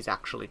 maybe he's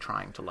actually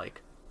trying to,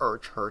 like,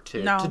 urge her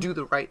to do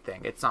the right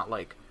thing. It's not,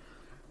 like,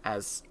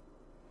 as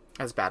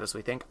bad as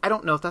we think. I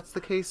don't know if that's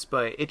the case,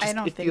 but it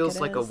feels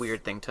like a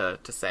weird thing to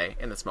say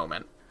in this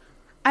moment.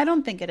 I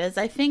don't think it is.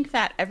 I think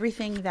that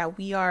everything that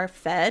we are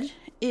fed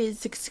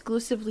is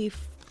exclusively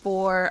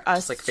for us,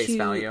 just like face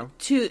value,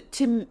 to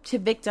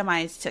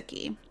victimize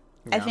Tookie.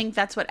 Yeah. I think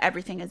that's what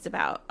everything is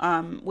about.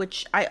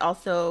 Which I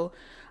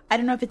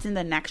don't know if it's in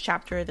the next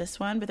chapter or this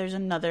one, but there's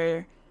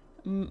another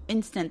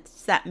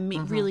instance that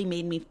really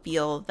made me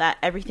feel that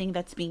everything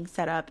that's being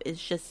set up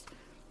is just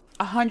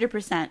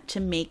 100% to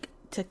make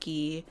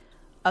Tookie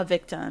a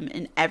victim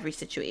in every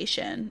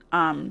situation.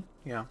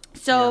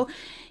 So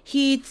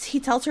he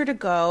tells her to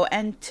go,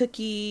 and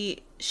Tookie,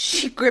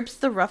 she grips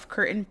the rough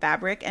curtain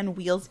fabric and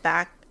wheels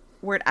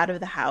backward out of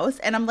the house.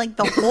 And I'm like,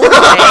 the whole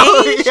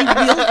way? She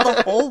wheels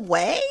the whole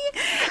way?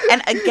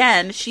 And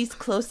again, she's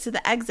close to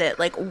the exit.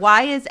 Like,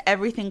 why is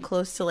everything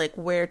close to, like,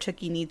 where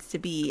Tookie needs to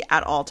be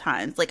at all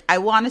times? Like, I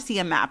want to see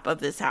a map of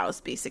this house,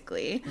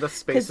 basically. The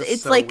space is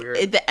it's so like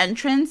weird. The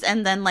entrance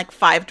and then, like,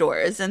 5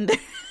 doors. And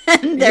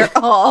they're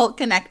all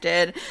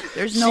connected.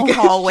 There's no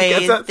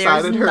hallways.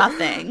 There's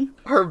nothing.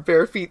 Her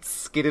bare feet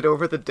skidded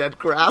over the dead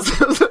grass.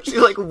 So she,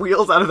 like,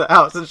 wheels out of the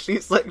house, and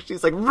she's like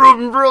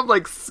vroom, vroom,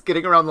 like,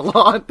 skidding around the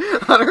lawn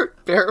on her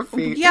bare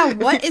feet. Yeah,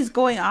 what is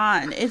going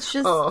on? It's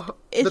just...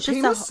 the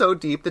pain was so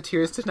deep, the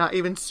tears did not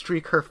even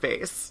streak her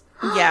face.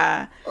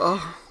 Yeah.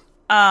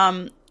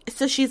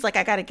 So she's like,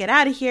 I gotta get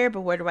out of here,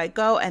 but where do I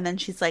go? And then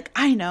she's like,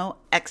 I know,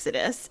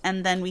 Exodus.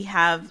 And then we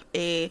have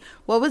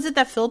what was it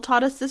that Phil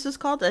taught us this was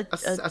called?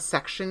 A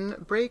section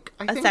break,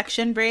 I think? A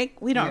section break?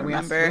 We don't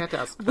remember. We had to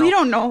ask Phil. We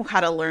don't know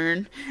how to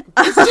learn.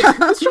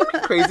 It's really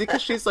crazy,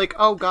 because she's like,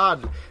 oh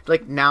God,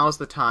 like, now's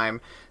the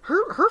time.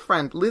 Her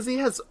friend, Lizzie,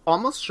 has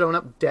almost shown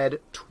up dead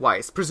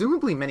twice,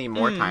 presumably many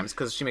more times,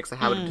 because she makes a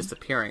habit of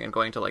disappearing and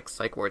going to, like,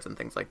 psych wards and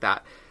things like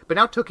that. But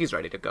now Tookie's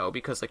ready to go,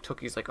 because, like,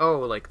 Tookie's like, oh,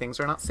 like, things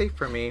are not safe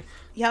for me.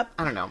 Yep.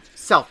 I don't know.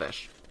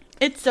 Selfish.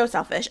 It's so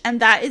selfish. And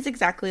that is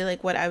exactly,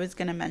 like, what I was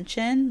going to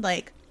mention.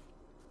 Like,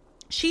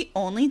 she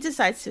only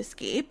decides to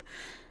escape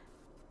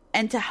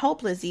and to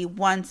help Lizzie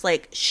once,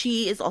 like,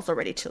 she is also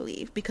ready to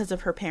leave because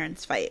of her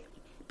parents' fight.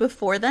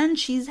 Before then,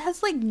 she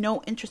has, like,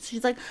 no interest.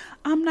 She's like,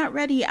 I'm not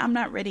ready.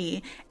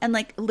 And,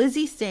 like,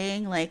 Lizzie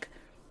saying, like,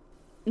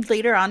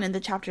 later on in the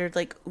chapter,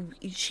 like,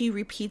 she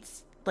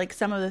repeats, like,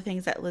 some of the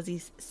things that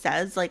Lizzie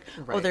says, like,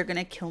 right. Oh, they're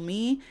gonna kill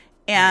me.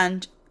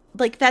 And,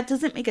 like, that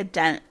doesn't make a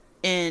dent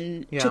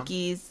in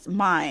Tookie's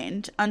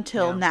mind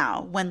until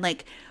now, when,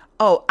 like,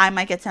 oh, I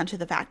might get sent to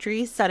the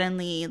factory.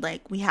 Suddenly,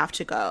 like, we have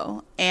to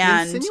go.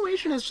 And the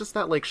insinuation is just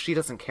that, like, she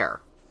doesn't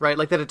care. right?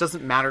 Like, that it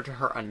doesn't matter to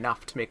her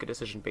enough to make a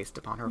decision based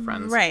upon her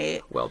friend's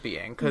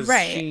well-being. Because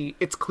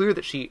it's clear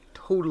that she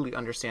totally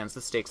understands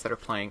the stakes that are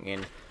playing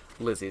in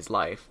Lizzie's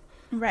life.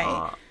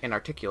 Right. And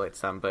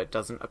articulates them, but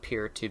doesn't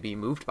appear to be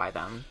moved by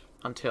them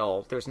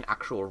until there's an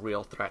actual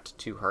real threat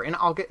to her. And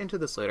I'll get into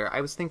this later.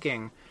 I was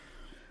thinking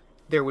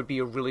there would be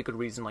a really good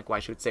reason, like, why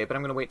she would say it, but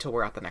I'm going to wait till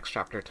we're at the next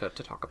chapter to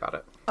talk about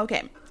it.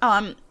 Okay.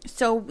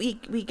 So we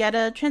get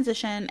a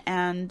transition,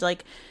 and,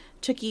 like,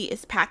 Tookie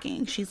is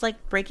packing. She's,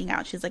 like, breaking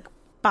out. She's like,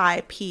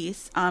 bye,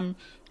 peace.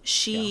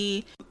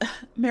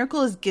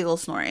 Miracle is giggle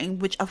snoring,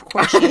 which of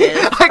course she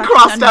is. I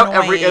crossed out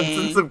every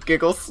instance of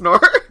giggle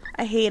snore.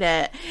 I hate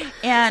it.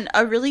 And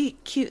a really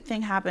cute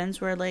thing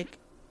happens where, like,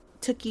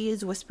 Tookie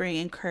is whispering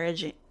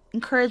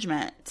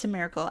encouragement to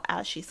Miracle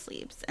as she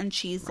sleeps. And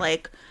she's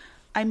like,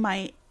 I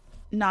might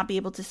not be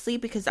able to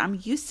sleep because I'm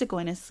used to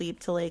going to sleep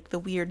to, like, the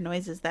weird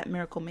noises that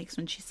Miracle makes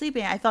when she's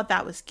sleeping. I thought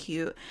that was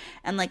cute.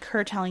 And, like,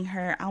 her telling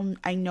her,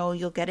 I know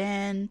you'll get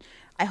in.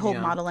 I hope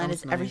Model N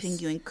is everything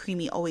you and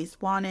Creamy always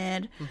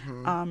wanted.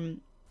 And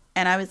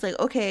I was like,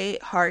 okay,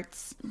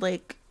 hearts,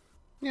 like,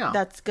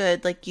 that's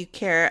good. Like, you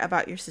care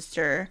about your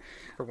sister.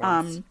 For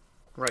once.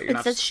 Right. It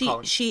says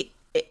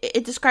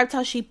it describes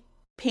how she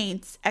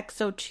paints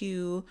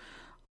XO2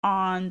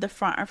 on the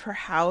front of her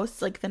house,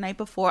 like, the night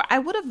before. I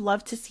would have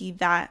loved to see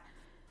that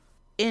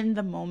in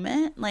the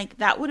moment. Like,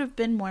 that would have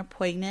been more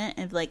poignant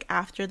if, like,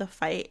 after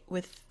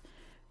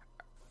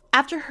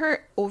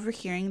her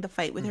overhearing the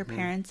fight with her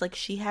parents, like,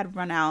 she had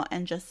run out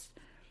and just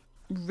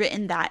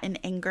written that in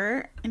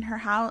anger in her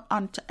house,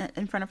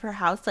 in front of her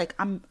house, like,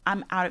 I'm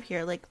out of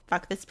here, like,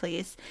 fuck this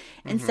place,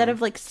 instead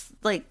of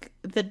like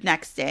the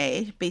next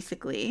day,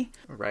 basically.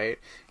 Right.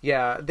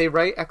 Yeah, they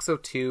write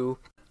XO2.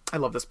 I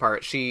love this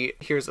part. She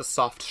hears a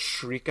soft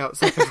shriek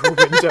outside of her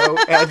window,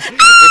 and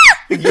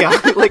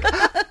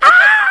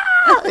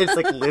it's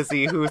like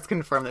Lizzie, who's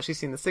confirmed that she's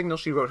seen the signal.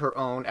 She wrote her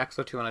own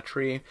XO2 on a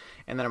tree.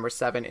 And then number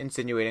 7,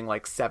 insinuating,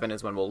 like, 7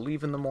 is when we'll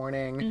leave in the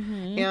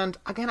morning. And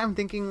again, I'm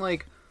thinking,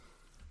 like,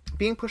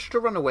 being pushed to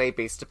run away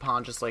based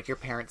upon just, like, your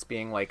parents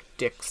being, like,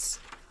 dicks,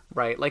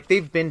 right? Like,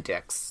 they've been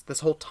dicks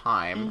this whole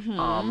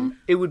time.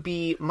 It would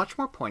be much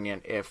more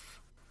poignant if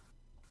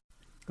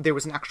there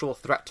was an actual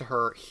threat to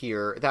her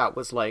here that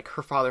was, like,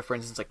 her father, for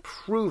instance, like,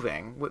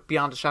 proving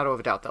beyond a shadow of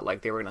a doubt that,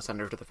 like, they were going to send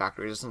her to the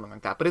factory or something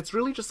like that. But it's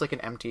really just, like,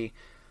 an empty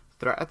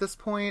threat at this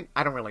point.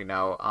 I don't really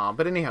know.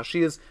 But anyhow,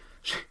 she's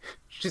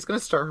going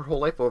to start her whole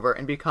life over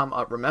and become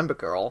a remember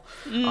girl.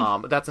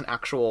 That's an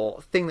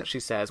actual thing that she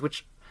says,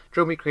 which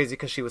drove me crazy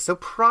because she was so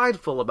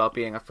prideful about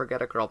being a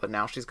forget a girl, but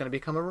now she's going to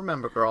become a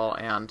remember girl,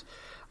 and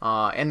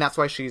that's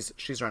why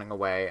she's running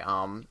away.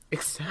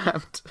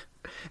 Except,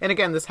 and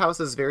again, this house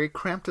is very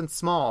cramped and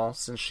small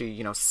since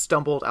she,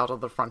 stumbled out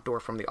of the front door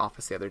from the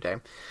office the other day.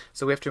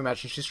 So we have to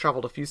imagine she's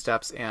traveled a few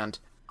steps and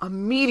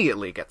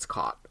immediately gets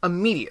caught.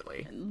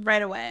 Immediately.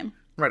 Right away.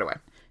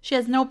 She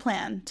has no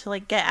plan to,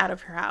 like, get out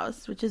of her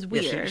house, which is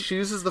weird. Yeah, she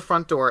uses the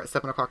front door at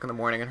 7 o'clock in the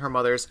morning, and her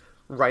mother's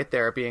right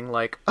there being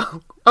like,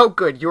 oh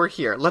good, you're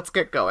here. Let's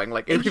get going.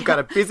 Like, we've got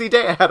a busy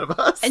day ahead of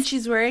us. And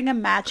she's wearing a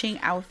matching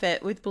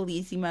outfit with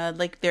Bellissima.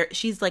 Like,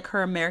 she's like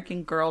her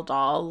American Girl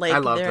doll. Like, I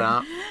love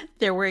that.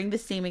 They're wearing the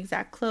same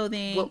exact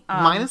clothing. Well,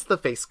 minus the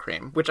face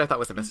cream, which I thought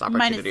was a missed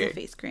opportunity. Minus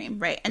the face cream,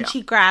 right. And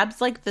she grabs,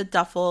 like, the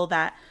duffel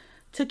that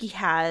Tookie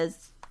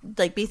has,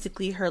 like,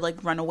 basically her,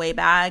 like, runaway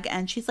bag,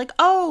 and she's like,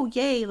 oh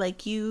yay,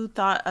 like, you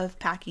thought of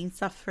packing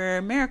stuff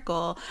for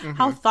Miracle,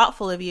 how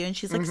thoughtful of you. And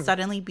she's like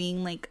suddenly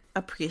being, like,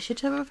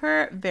 appreciative of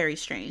her. Very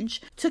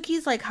strange.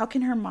 Tookie's like, how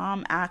can her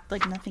mom act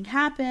like nothing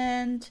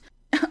happened?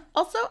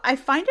 Also, I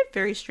find it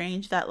very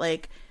strange that,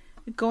 like,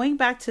 going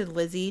back to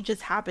Lizzie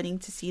just happening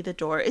to see the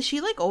door, is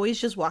she, like,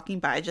 always just walking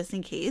by just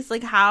in case?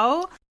 Like,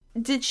 how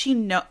did she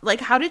know?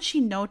 Like, how did she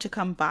know to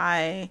come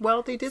by?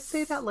 Well, they did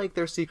say that, like,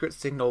 their secret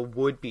signal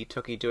would be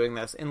Tookie doing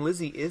this, and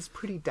Lizzie is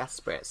pretty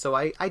desperate. So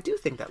I do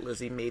think that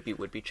Lizzie maybe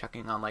would be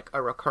checking on, like,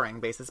 a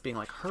recurring basis, being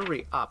like,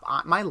 hurry up,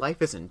 my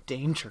life is in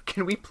danger.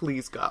 Can we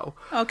please go?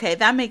 Okay,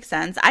 that makes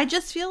sense. I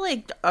just feel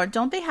like,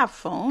 don't they have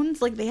phones?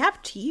 Like, they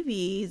have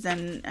TVs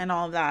and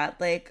all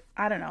that. Like,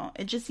 I don't know.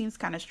 It just seems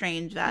kind of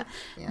strange that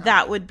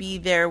that would be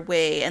their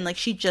way, and, like,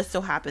 she just so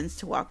happens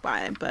to walk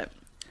by, but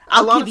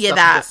I'll give you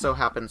that. Just so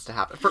happens to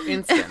happen. For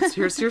instance,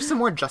 here's some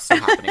more just so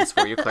happenings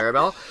for you,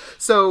 Clarabelle.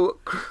 So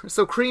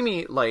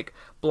Creamy, like,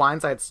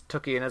 blindsides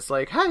Tookie and is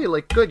like, hey,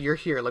 like, good, you're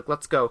here, like,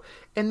 let's go.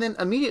 And then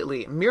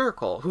immediately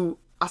Miracle, who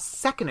a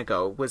second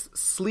ago was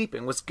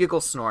sleeping, was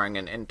giggle snoring,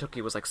 and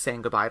Tookie was, like,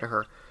 saying goodbye to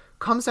her,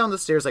 comes down the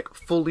stairs, like,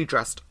 fully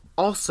dressed,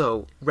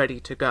 also ready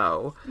to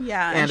go.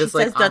 Yeah, and she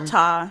says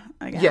da-ta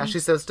again. Yeah, she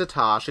says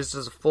da-ta. She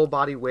does a full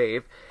body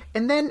wave.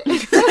 And then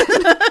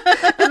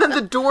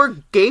the door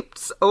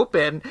gapes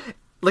open,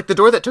 like the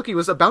door that Tookie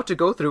was about to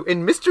go through,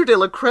 and Mr. De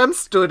La Creme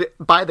stood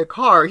by the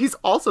car. He's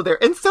also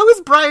there, and so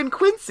is Brian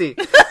Quincy.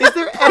 Is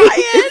there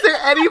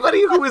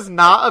anybody who is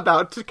not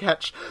about to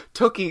catch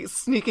Tookie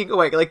sneaking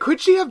away? Like, could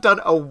she have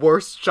done a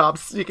worse job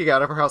sneaking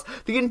out of her house?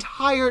 The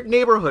entire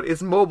neighborhood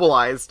is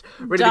mobilized,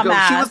 ready to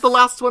go. She was the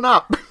last one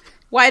up.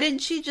 Why didn't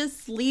she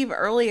just leave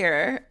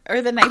earlier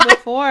or the night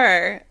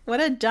before? What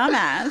a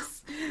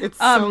dumbass. It's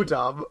so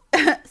dumb.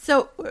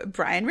 So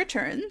Brian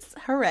returns.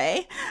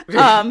 Hooray.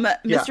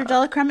 Mr.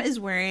 Delacreme is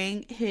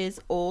wearing his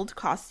old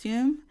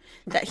costume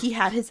that he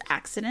had his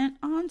accident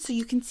on. So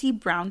you can see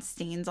brown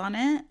stains on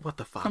it. What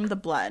the fuck? From the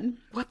blood.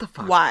 What the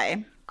fuck?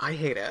 Why? I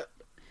hate it.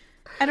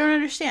 I don't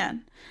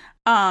understand.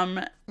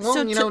 Well,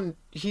 so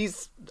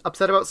he's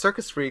upset about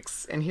circus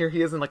freaks, and here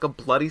he is in like a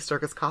bloody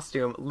circus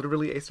costume,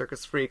 literally a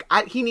circus freak.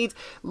 He needs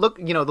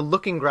the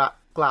looking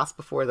glass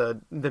before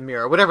the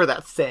mirror, whatever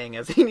that saying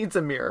is. He needs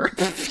a mirror.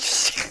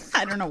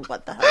 I don't know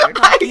what the hell you're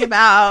talking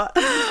about.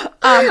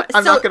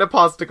 I'm not going to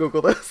pause to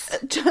Google this.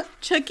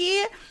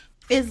 Chucky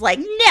is like,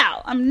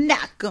 no, I'm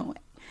not going.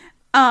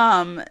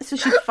 So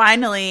she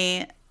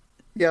finally,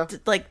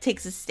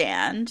 takes a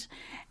stand,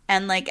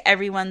 and like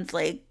everyone's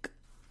like,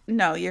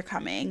 no, you're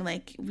coming.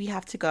 Like, we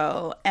have to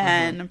go.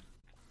 And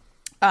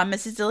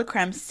Mrs.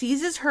 Delacreme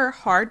seizes her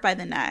hard by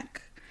the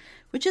neck,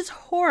 which is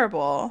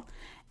horrible.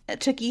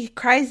 Chucky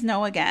cries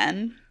no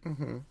again.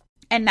 Mm-hmm.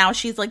 And now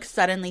she's, like,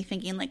 suddenly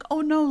thinking, like,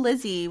 oh, no,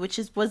 Lizzie, which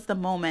was the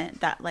moment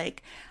that,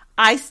 like,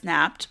 I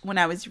snapped when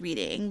I was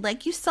reading.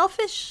 Like, you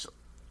selfish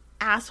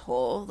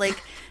asshole.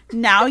 Like,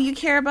 now you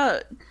care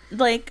about,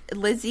 like,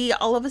 Lizzie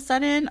all of a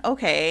sudden?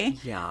 Okay.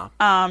 Yeah.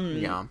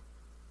 Yeah.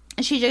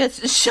 She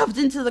gets shoved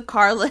into the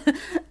car, like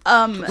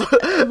one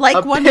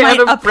might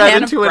a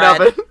pan into an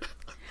oven.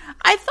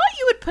 I thought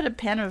you would put a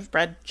pan of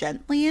bread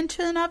gently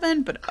into an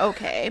oven, but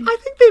okay. I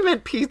think they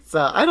meant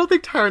pizza. I don't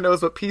think Tara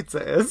knows what pizza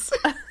is.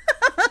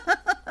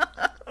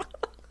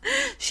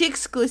 She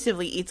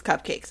exclusively eats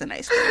cupcakes and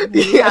ice cream.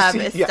 We have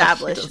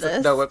established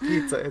this. Know what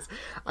pizza is.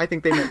 I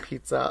think they meant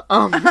pizza.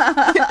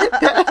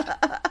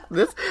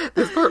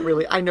 This part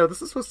really, I know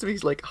this is supposed to be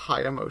like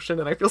high emotion,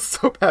 and I feel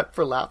so bad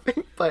for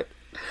laughing, but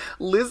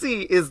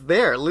Lizzie is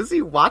there.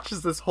 Lizzie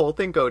watches this whole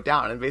thing go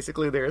down, and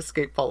basically their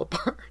escape fall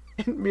apart.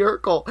 And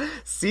Miracle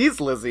sees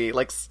Lizzie,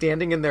 like,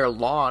 standing in their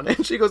lawn,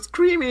 and she goes,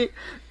 Creamy,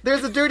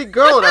 there's a dirty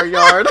girl in our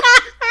yard.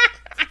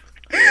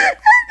 And then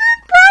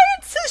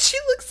Brian says she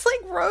looks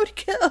like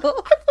roadkill. I'm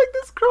like,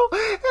 this girl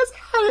has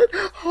had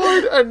it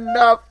hard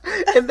enough.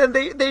 And then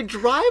they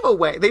drive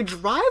away.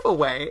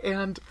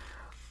 And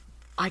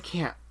I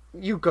can't.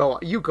 You go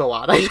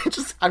on.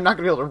 I'm not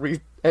gonna be able to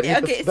read any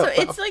of this stuff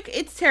it's like,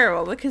 it's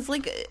terrible because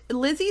like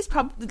Lizzie's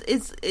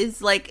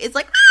is like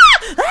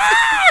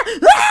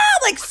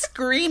like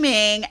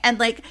screaming, and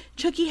like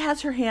Chucky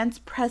has her hands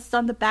pressed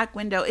on the back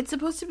window. It's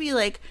supposed to be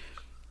like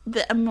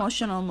the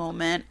emotional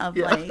moment of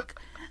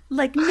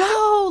like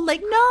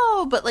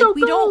no, but like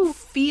we don't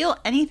feel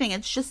anything.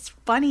 It's just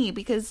funny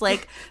because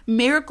like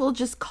Miracle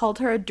just called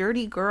her a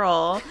dirty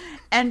girl,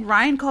 and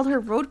Ryan called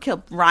her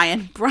roadkill.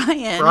 Brian called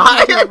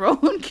her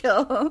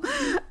roadkill,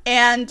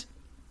 and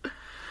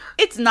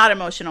it's not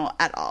emotional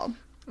at all.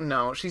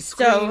 No, she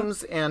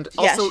screams, and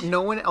also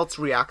no one else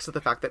reacts to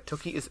the fact that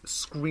Tookie is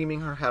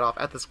screaming her head off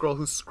at this girl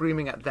who's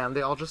screaming at them.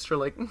 They all just are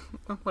like,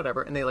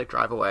 whatever, and they like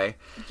drive away.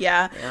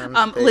 Yeah.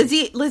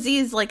 Lizzie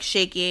is like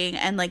shaking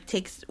and like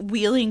takes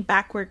wheeling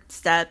backward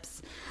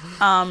steps.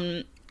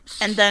 And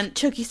then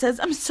Tookie says,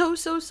 I'm so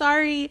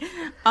sorry.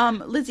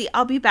 Lizzie,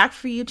 I'll be back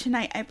for you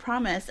tonight, I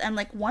promise. And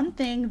like one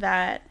thing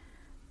that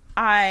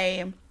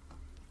I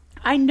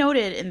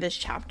noted in this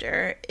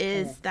chapter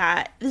is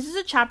that this is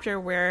a chapter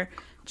where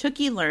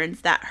Tookie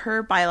learns that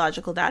her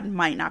biological dad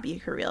might not be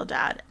her real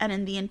dad. And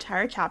in the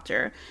entire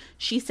chapter,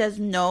 she says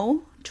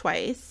no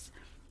twice,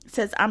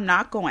 says I'm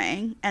not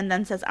going, and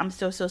then says I'm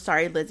so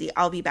sorry, Lizzie.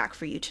 I'll be back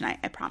for you tonight,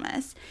 I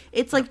promise.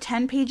 It's like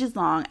 10 pages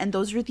long, and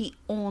those are the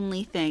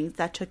only things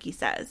that Tookie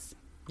says.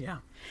 Yeah.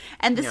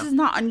 And this is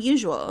not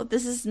unusual.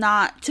 This is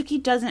not...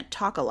 Tookie doesn't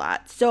talk a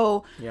lot.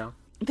 So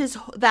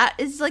that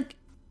is like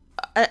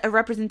a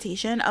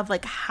representation of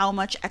like how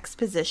much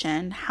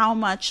exposition, how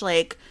much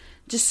like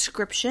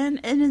description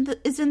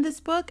is in this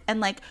book, and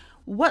like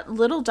what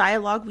little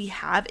dialogue we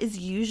have is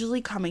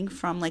usually coming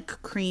from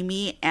like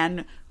Creamy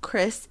and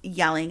Chris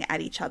yelling at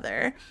each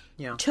other.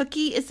 Yeah.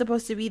 Tookie is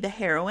supposed to be the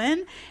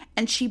heroine,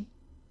 and she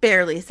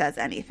barely says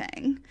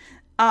anything.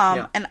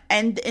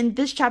 And in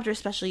this chapter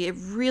especially, it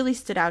really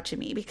stood out to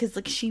me because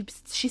like she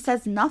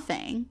says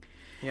nothing.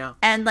 Yeah.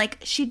 And like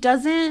she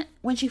doesn't,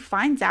 when she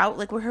finds out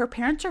like where her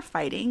parents are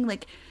fighting,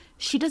 like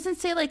she doesn't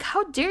say like,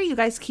 how dare you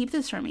guys keep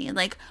this from me?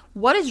 Like,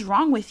 what is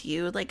wrong with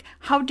you? Like,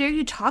 how dare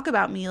you talk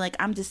about me like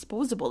I'm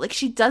disposable? Like,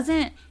 she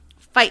doesn't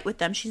fight with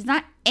them. She's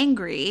not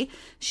angry.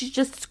 She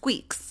just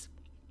squeaks.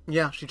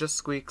 Yeah, she just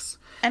squeaks.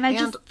 And I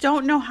just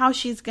don't know how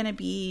she's going to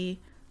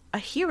be a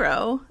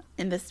hero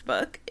in this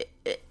book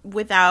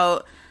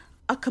without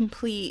a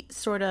complete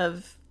sort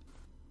of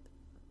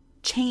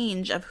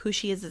change of who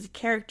she is as a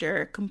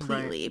character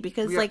completely. Right.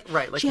 Because like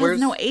she has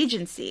no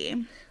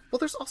agency. Well,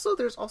 there's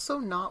also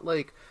not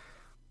like...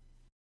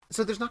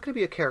 So there's not going to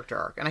be a character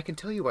arc, and I can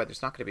tell you why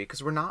there's not going to be,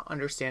 because we're not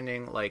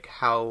understanding, like,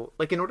 how...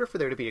 Like, in order for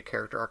there to be a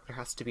character arc, there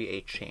has to be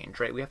a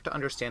change, right? We have to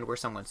understand where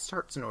someone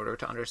starts in order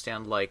to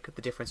understand, like,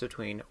 the difference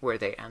between where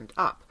they end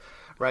up,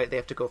 right? They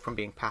have to go from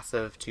being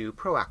passive to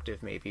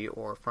proactive, maybe,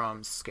 or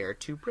from scared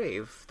to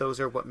brave.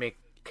 Those are what make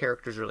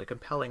character is really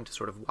compelling to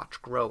sort of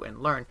watch grow and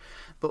learn.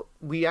 But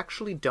we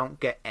actually don't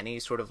get any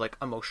sort of like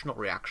emotional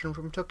reaction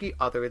from Tookie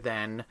other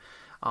than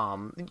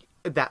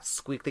that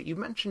squeak that you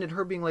mentioned, and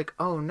her being like,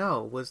 oh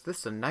no, was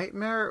this a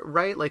nightmare,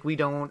 right? Like, we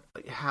don't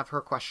have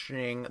her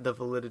questioning the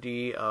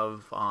validity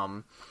of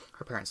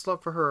her parents'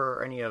 love for her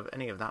or any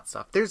of that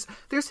stuff. There's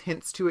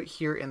hints to it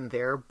here and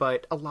there,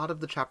 but a lot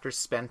of the chapters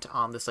spent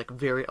on this like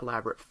very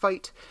elaborate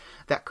fight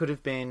that could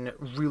have been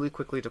really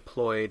quickly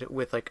deployed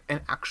with like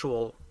an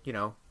actual, you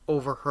know,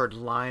 overheard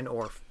line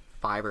or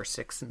 5 or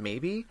 6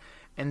 maybe.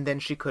 And then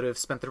she could have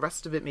spent the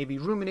rest of it maybe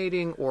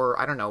ruminating or,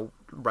 I don't know,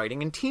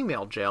 writing in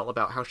T-mail jail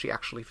about how she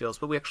actually feels.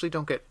 But we actually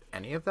don't get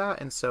any of that.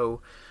 And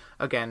so,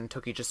 again,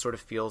 Tookie just sort of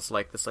feels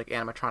like this, like,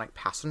 animatronic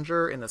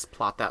passenger in this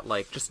plot that,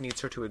 like, just needs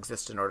her to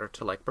exist in order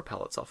to, like,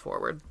 propel itself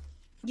forward.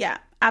 Yeah,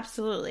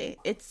 absolutely.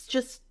 It's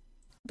just,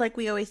 like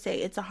we always say,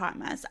 it's a hot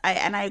mess.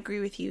 I agree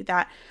with you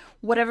that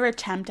whatever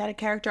attempt at a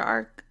character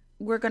arc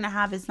we're going to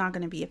have is not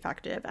going to be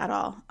effective at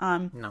all.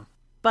 No.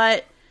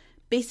 But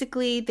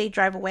basically, they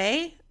drive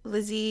away.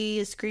 Lizzie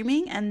is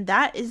screaming, and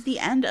that is the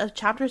end of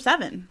chapter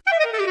 7.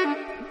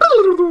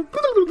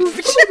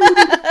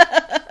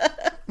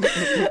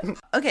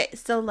 Okay,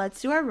 so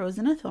let's do our rose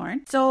and a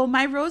thorn. So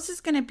my rose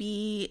is going to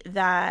be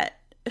that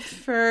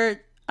for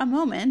a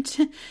moment,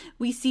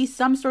 we see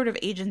some sort of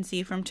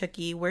agency from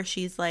Tookie where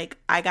she's like,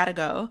 I gotta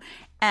go.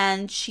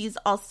 And she's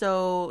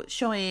also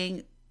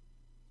showing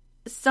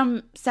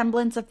some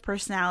semblance of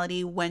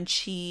personality when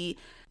she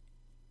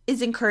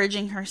is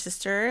encouraging her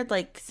sister,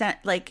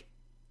 like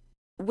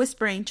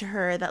whispering to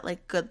her that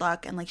like good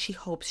luck and like she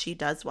hopes she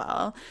does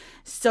well.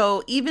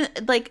 So even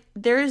like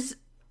there's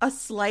a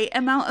slight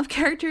amount of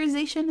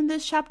characterization in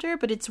this chapter,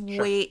 but it's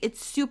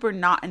it's super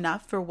not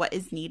enough for what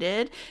is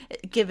needed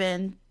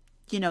given,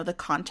 you know, the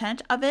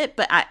content of it.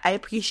 But I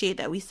appreciate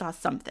that we saw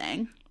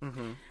something.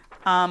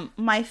 Mm-hmm.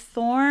 My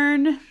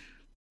thorn,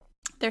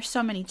 there's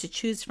so many to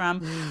choose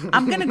from.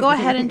 I'm gonna go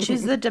ahead and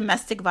choose the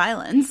domestic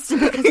violence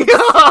because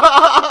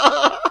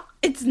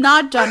it's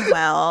not done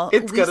well.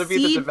 It's gonna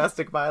be the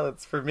domestic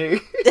violence for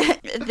me.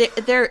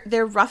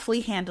 they're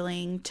roughly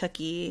handling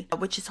Tookie,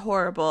 which is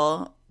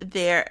horrible.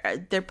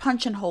 They're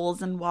punching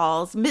holes in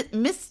walls.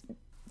 Miss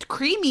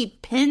Creamy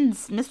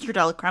pins Mr.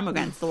 Delacreme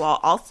against the wall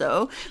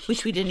also,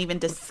 which we didn't even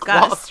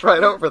discuss. Glossed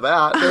right over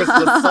that. There's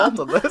the salt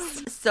in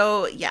this.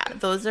 So yeah,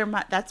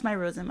 that's my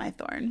rose and my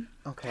thorn.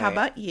 Okay. How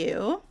about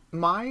you?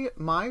 My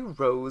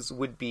rose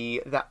would be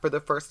that for the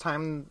first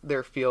time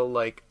there feel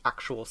like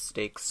actual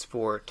stakes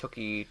for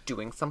Tookie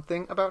doing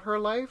something about her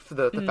life.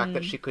 The fact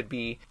that she could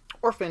be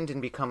orphaned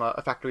and become a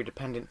factory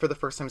dependent for the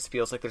first time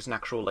feels like there's an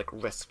actual like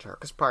risk to her.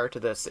 Because prior to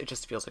this, it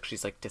just feels like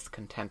she's like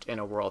discontent in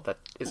a world that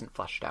isn't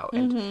fleshed out.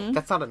 And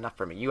that's not enough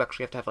for me. You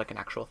actually have to have like an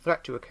actual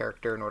threat to a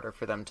character in order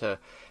for them to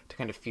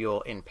kind of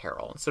feel in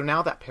peril. So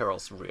now that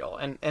peril's real.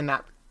 And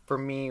that for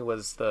me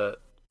was the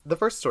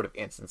first sort of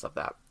instance of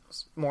that.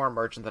 More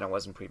emergent than it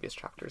was in previous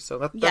chapters. So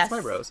that's my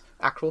rose.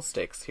 Actual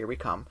stakes, here we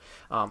come.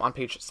 On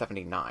page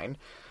 79.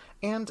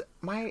 And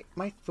my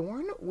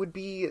thorn would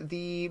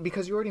be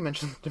because you already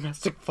mentioned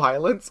domestic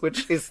violence,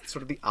 which is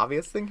sort of the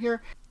obvious thing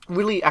here.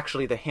 Really,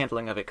 actually, the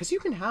handling of it. Because you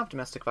can have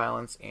domestic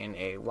violence in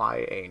a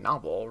YA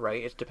novel,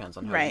 right? It depends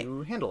on how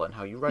you handle it and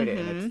how you write it.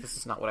 And this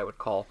is not what I would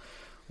call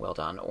well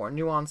done or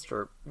nuanced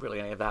or really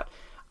any of that.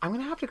 I'm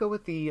going to have to go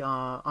with the,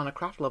 on a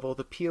craft level,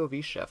 the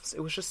POV shifts. It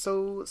was just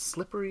so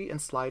slippery and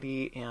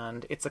slidey,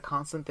 and it's a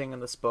constant thing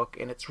in this book,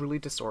 and it's really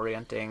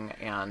disorienting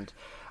and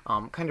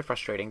kind of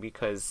frustrating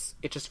because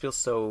it just feels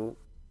so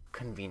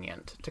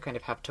convenient to kind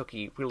of have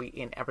Tookie really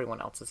in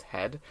everyone else's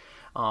head,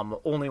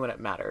 only when it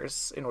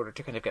matters in order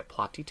to kind of get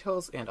plot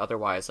details, and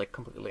otherwise, like,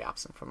 completely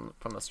absent from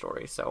the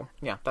story. So,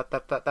 yeah,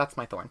 that's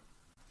my thorn.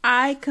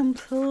 I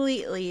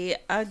completely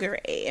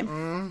agree.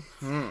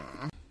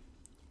 Mm-hmm.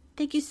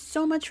 Thank you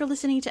so much for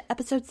listening to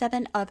episode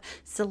 7 of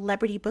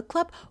Celebrity Book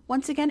Club.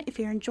 Once again, if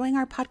you're enjoying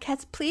our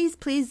podcast, please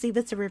leave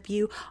us a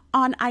review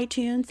on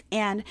iTunes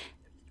and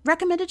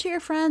recommend it to your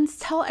friends.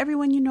 Tell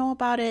everyone you know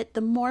about it.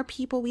 The more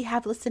people we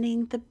have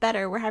listening, the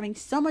better. We're having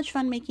so much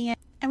fun making it,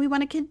 and we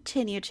want to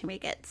continue to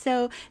make it.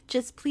 So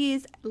just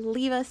please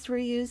leave us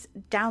reviews,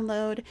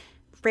 download,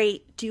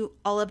 rate, do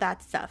all of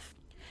that stuff.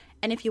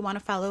 And if you want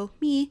to follow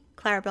me,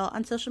 Clarabelle,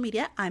 on social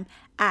media, I'm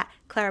at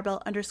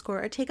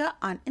Clarabelle_Ortega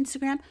on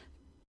Instagram,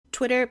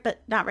 Twitter,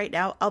 but not right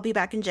now. I'll be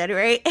back in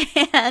January,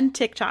 and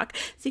TikTok.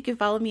 So you can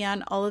follow me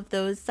on all of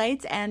those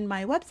sites. And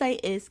my website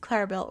is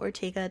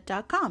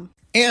clarabelleortega.com.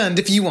 And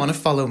if you want to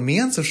follow me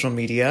on social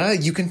media,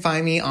 you can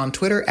find me on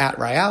Twitter at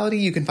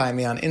Ryality. You can find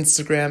me on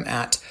Instagram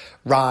at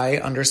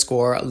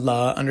Ry_la_sa.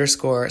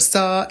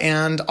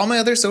 And all my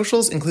other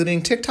socials,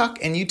 including TikTok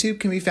and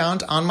YouTube, can be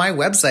found on my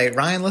website,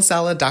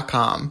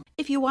 ryanlasala.com.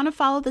 If you want to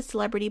follow the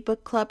Celebrity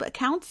Book Club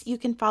accounts, you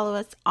can follow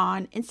us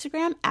on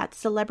Instagram at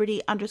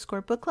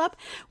celebrity_book club.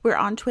 We're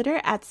on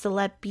Twitter at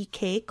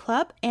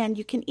celebbkclub. And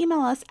you can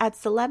email us at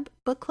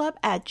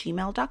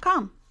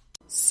celebbookclub@gmail.com.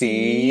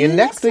 See you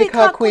next week,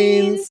 Hot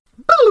Queens!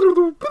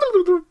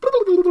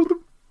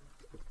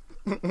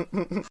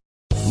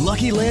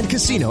 Lucky Land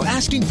Casino,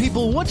 asking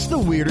people, what's the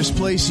weirdest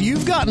place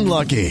you've gotten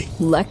lucky?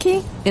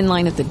 Lucky? In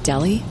line at the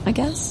deli, I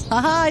guess?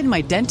 Aha, in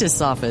my dentist's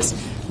office.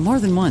 More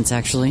than once,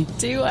 actually.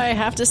 Do I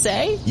have to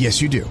say?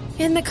 Yes, you do.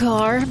 In the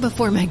car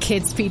before my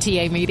kids'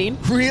 PTA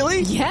meeting.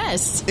 Really?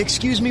 Yes.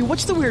 Excuse me,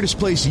 what's the weirdest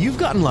place you've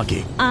gotten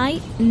lucky?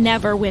 I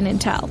never win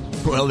and tell.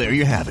 Well, there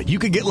you have it. You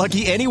can get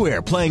lucky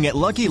anywhere, playing at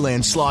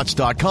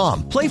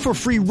LuckyLandSlots.com. Play for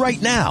free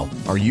right now.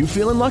 Are you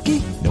feeling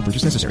lucky? No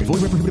purchase necessary.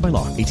 Void where prohibited by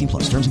law.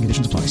 18+. Terms and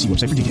conditions apply. See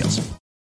website for details.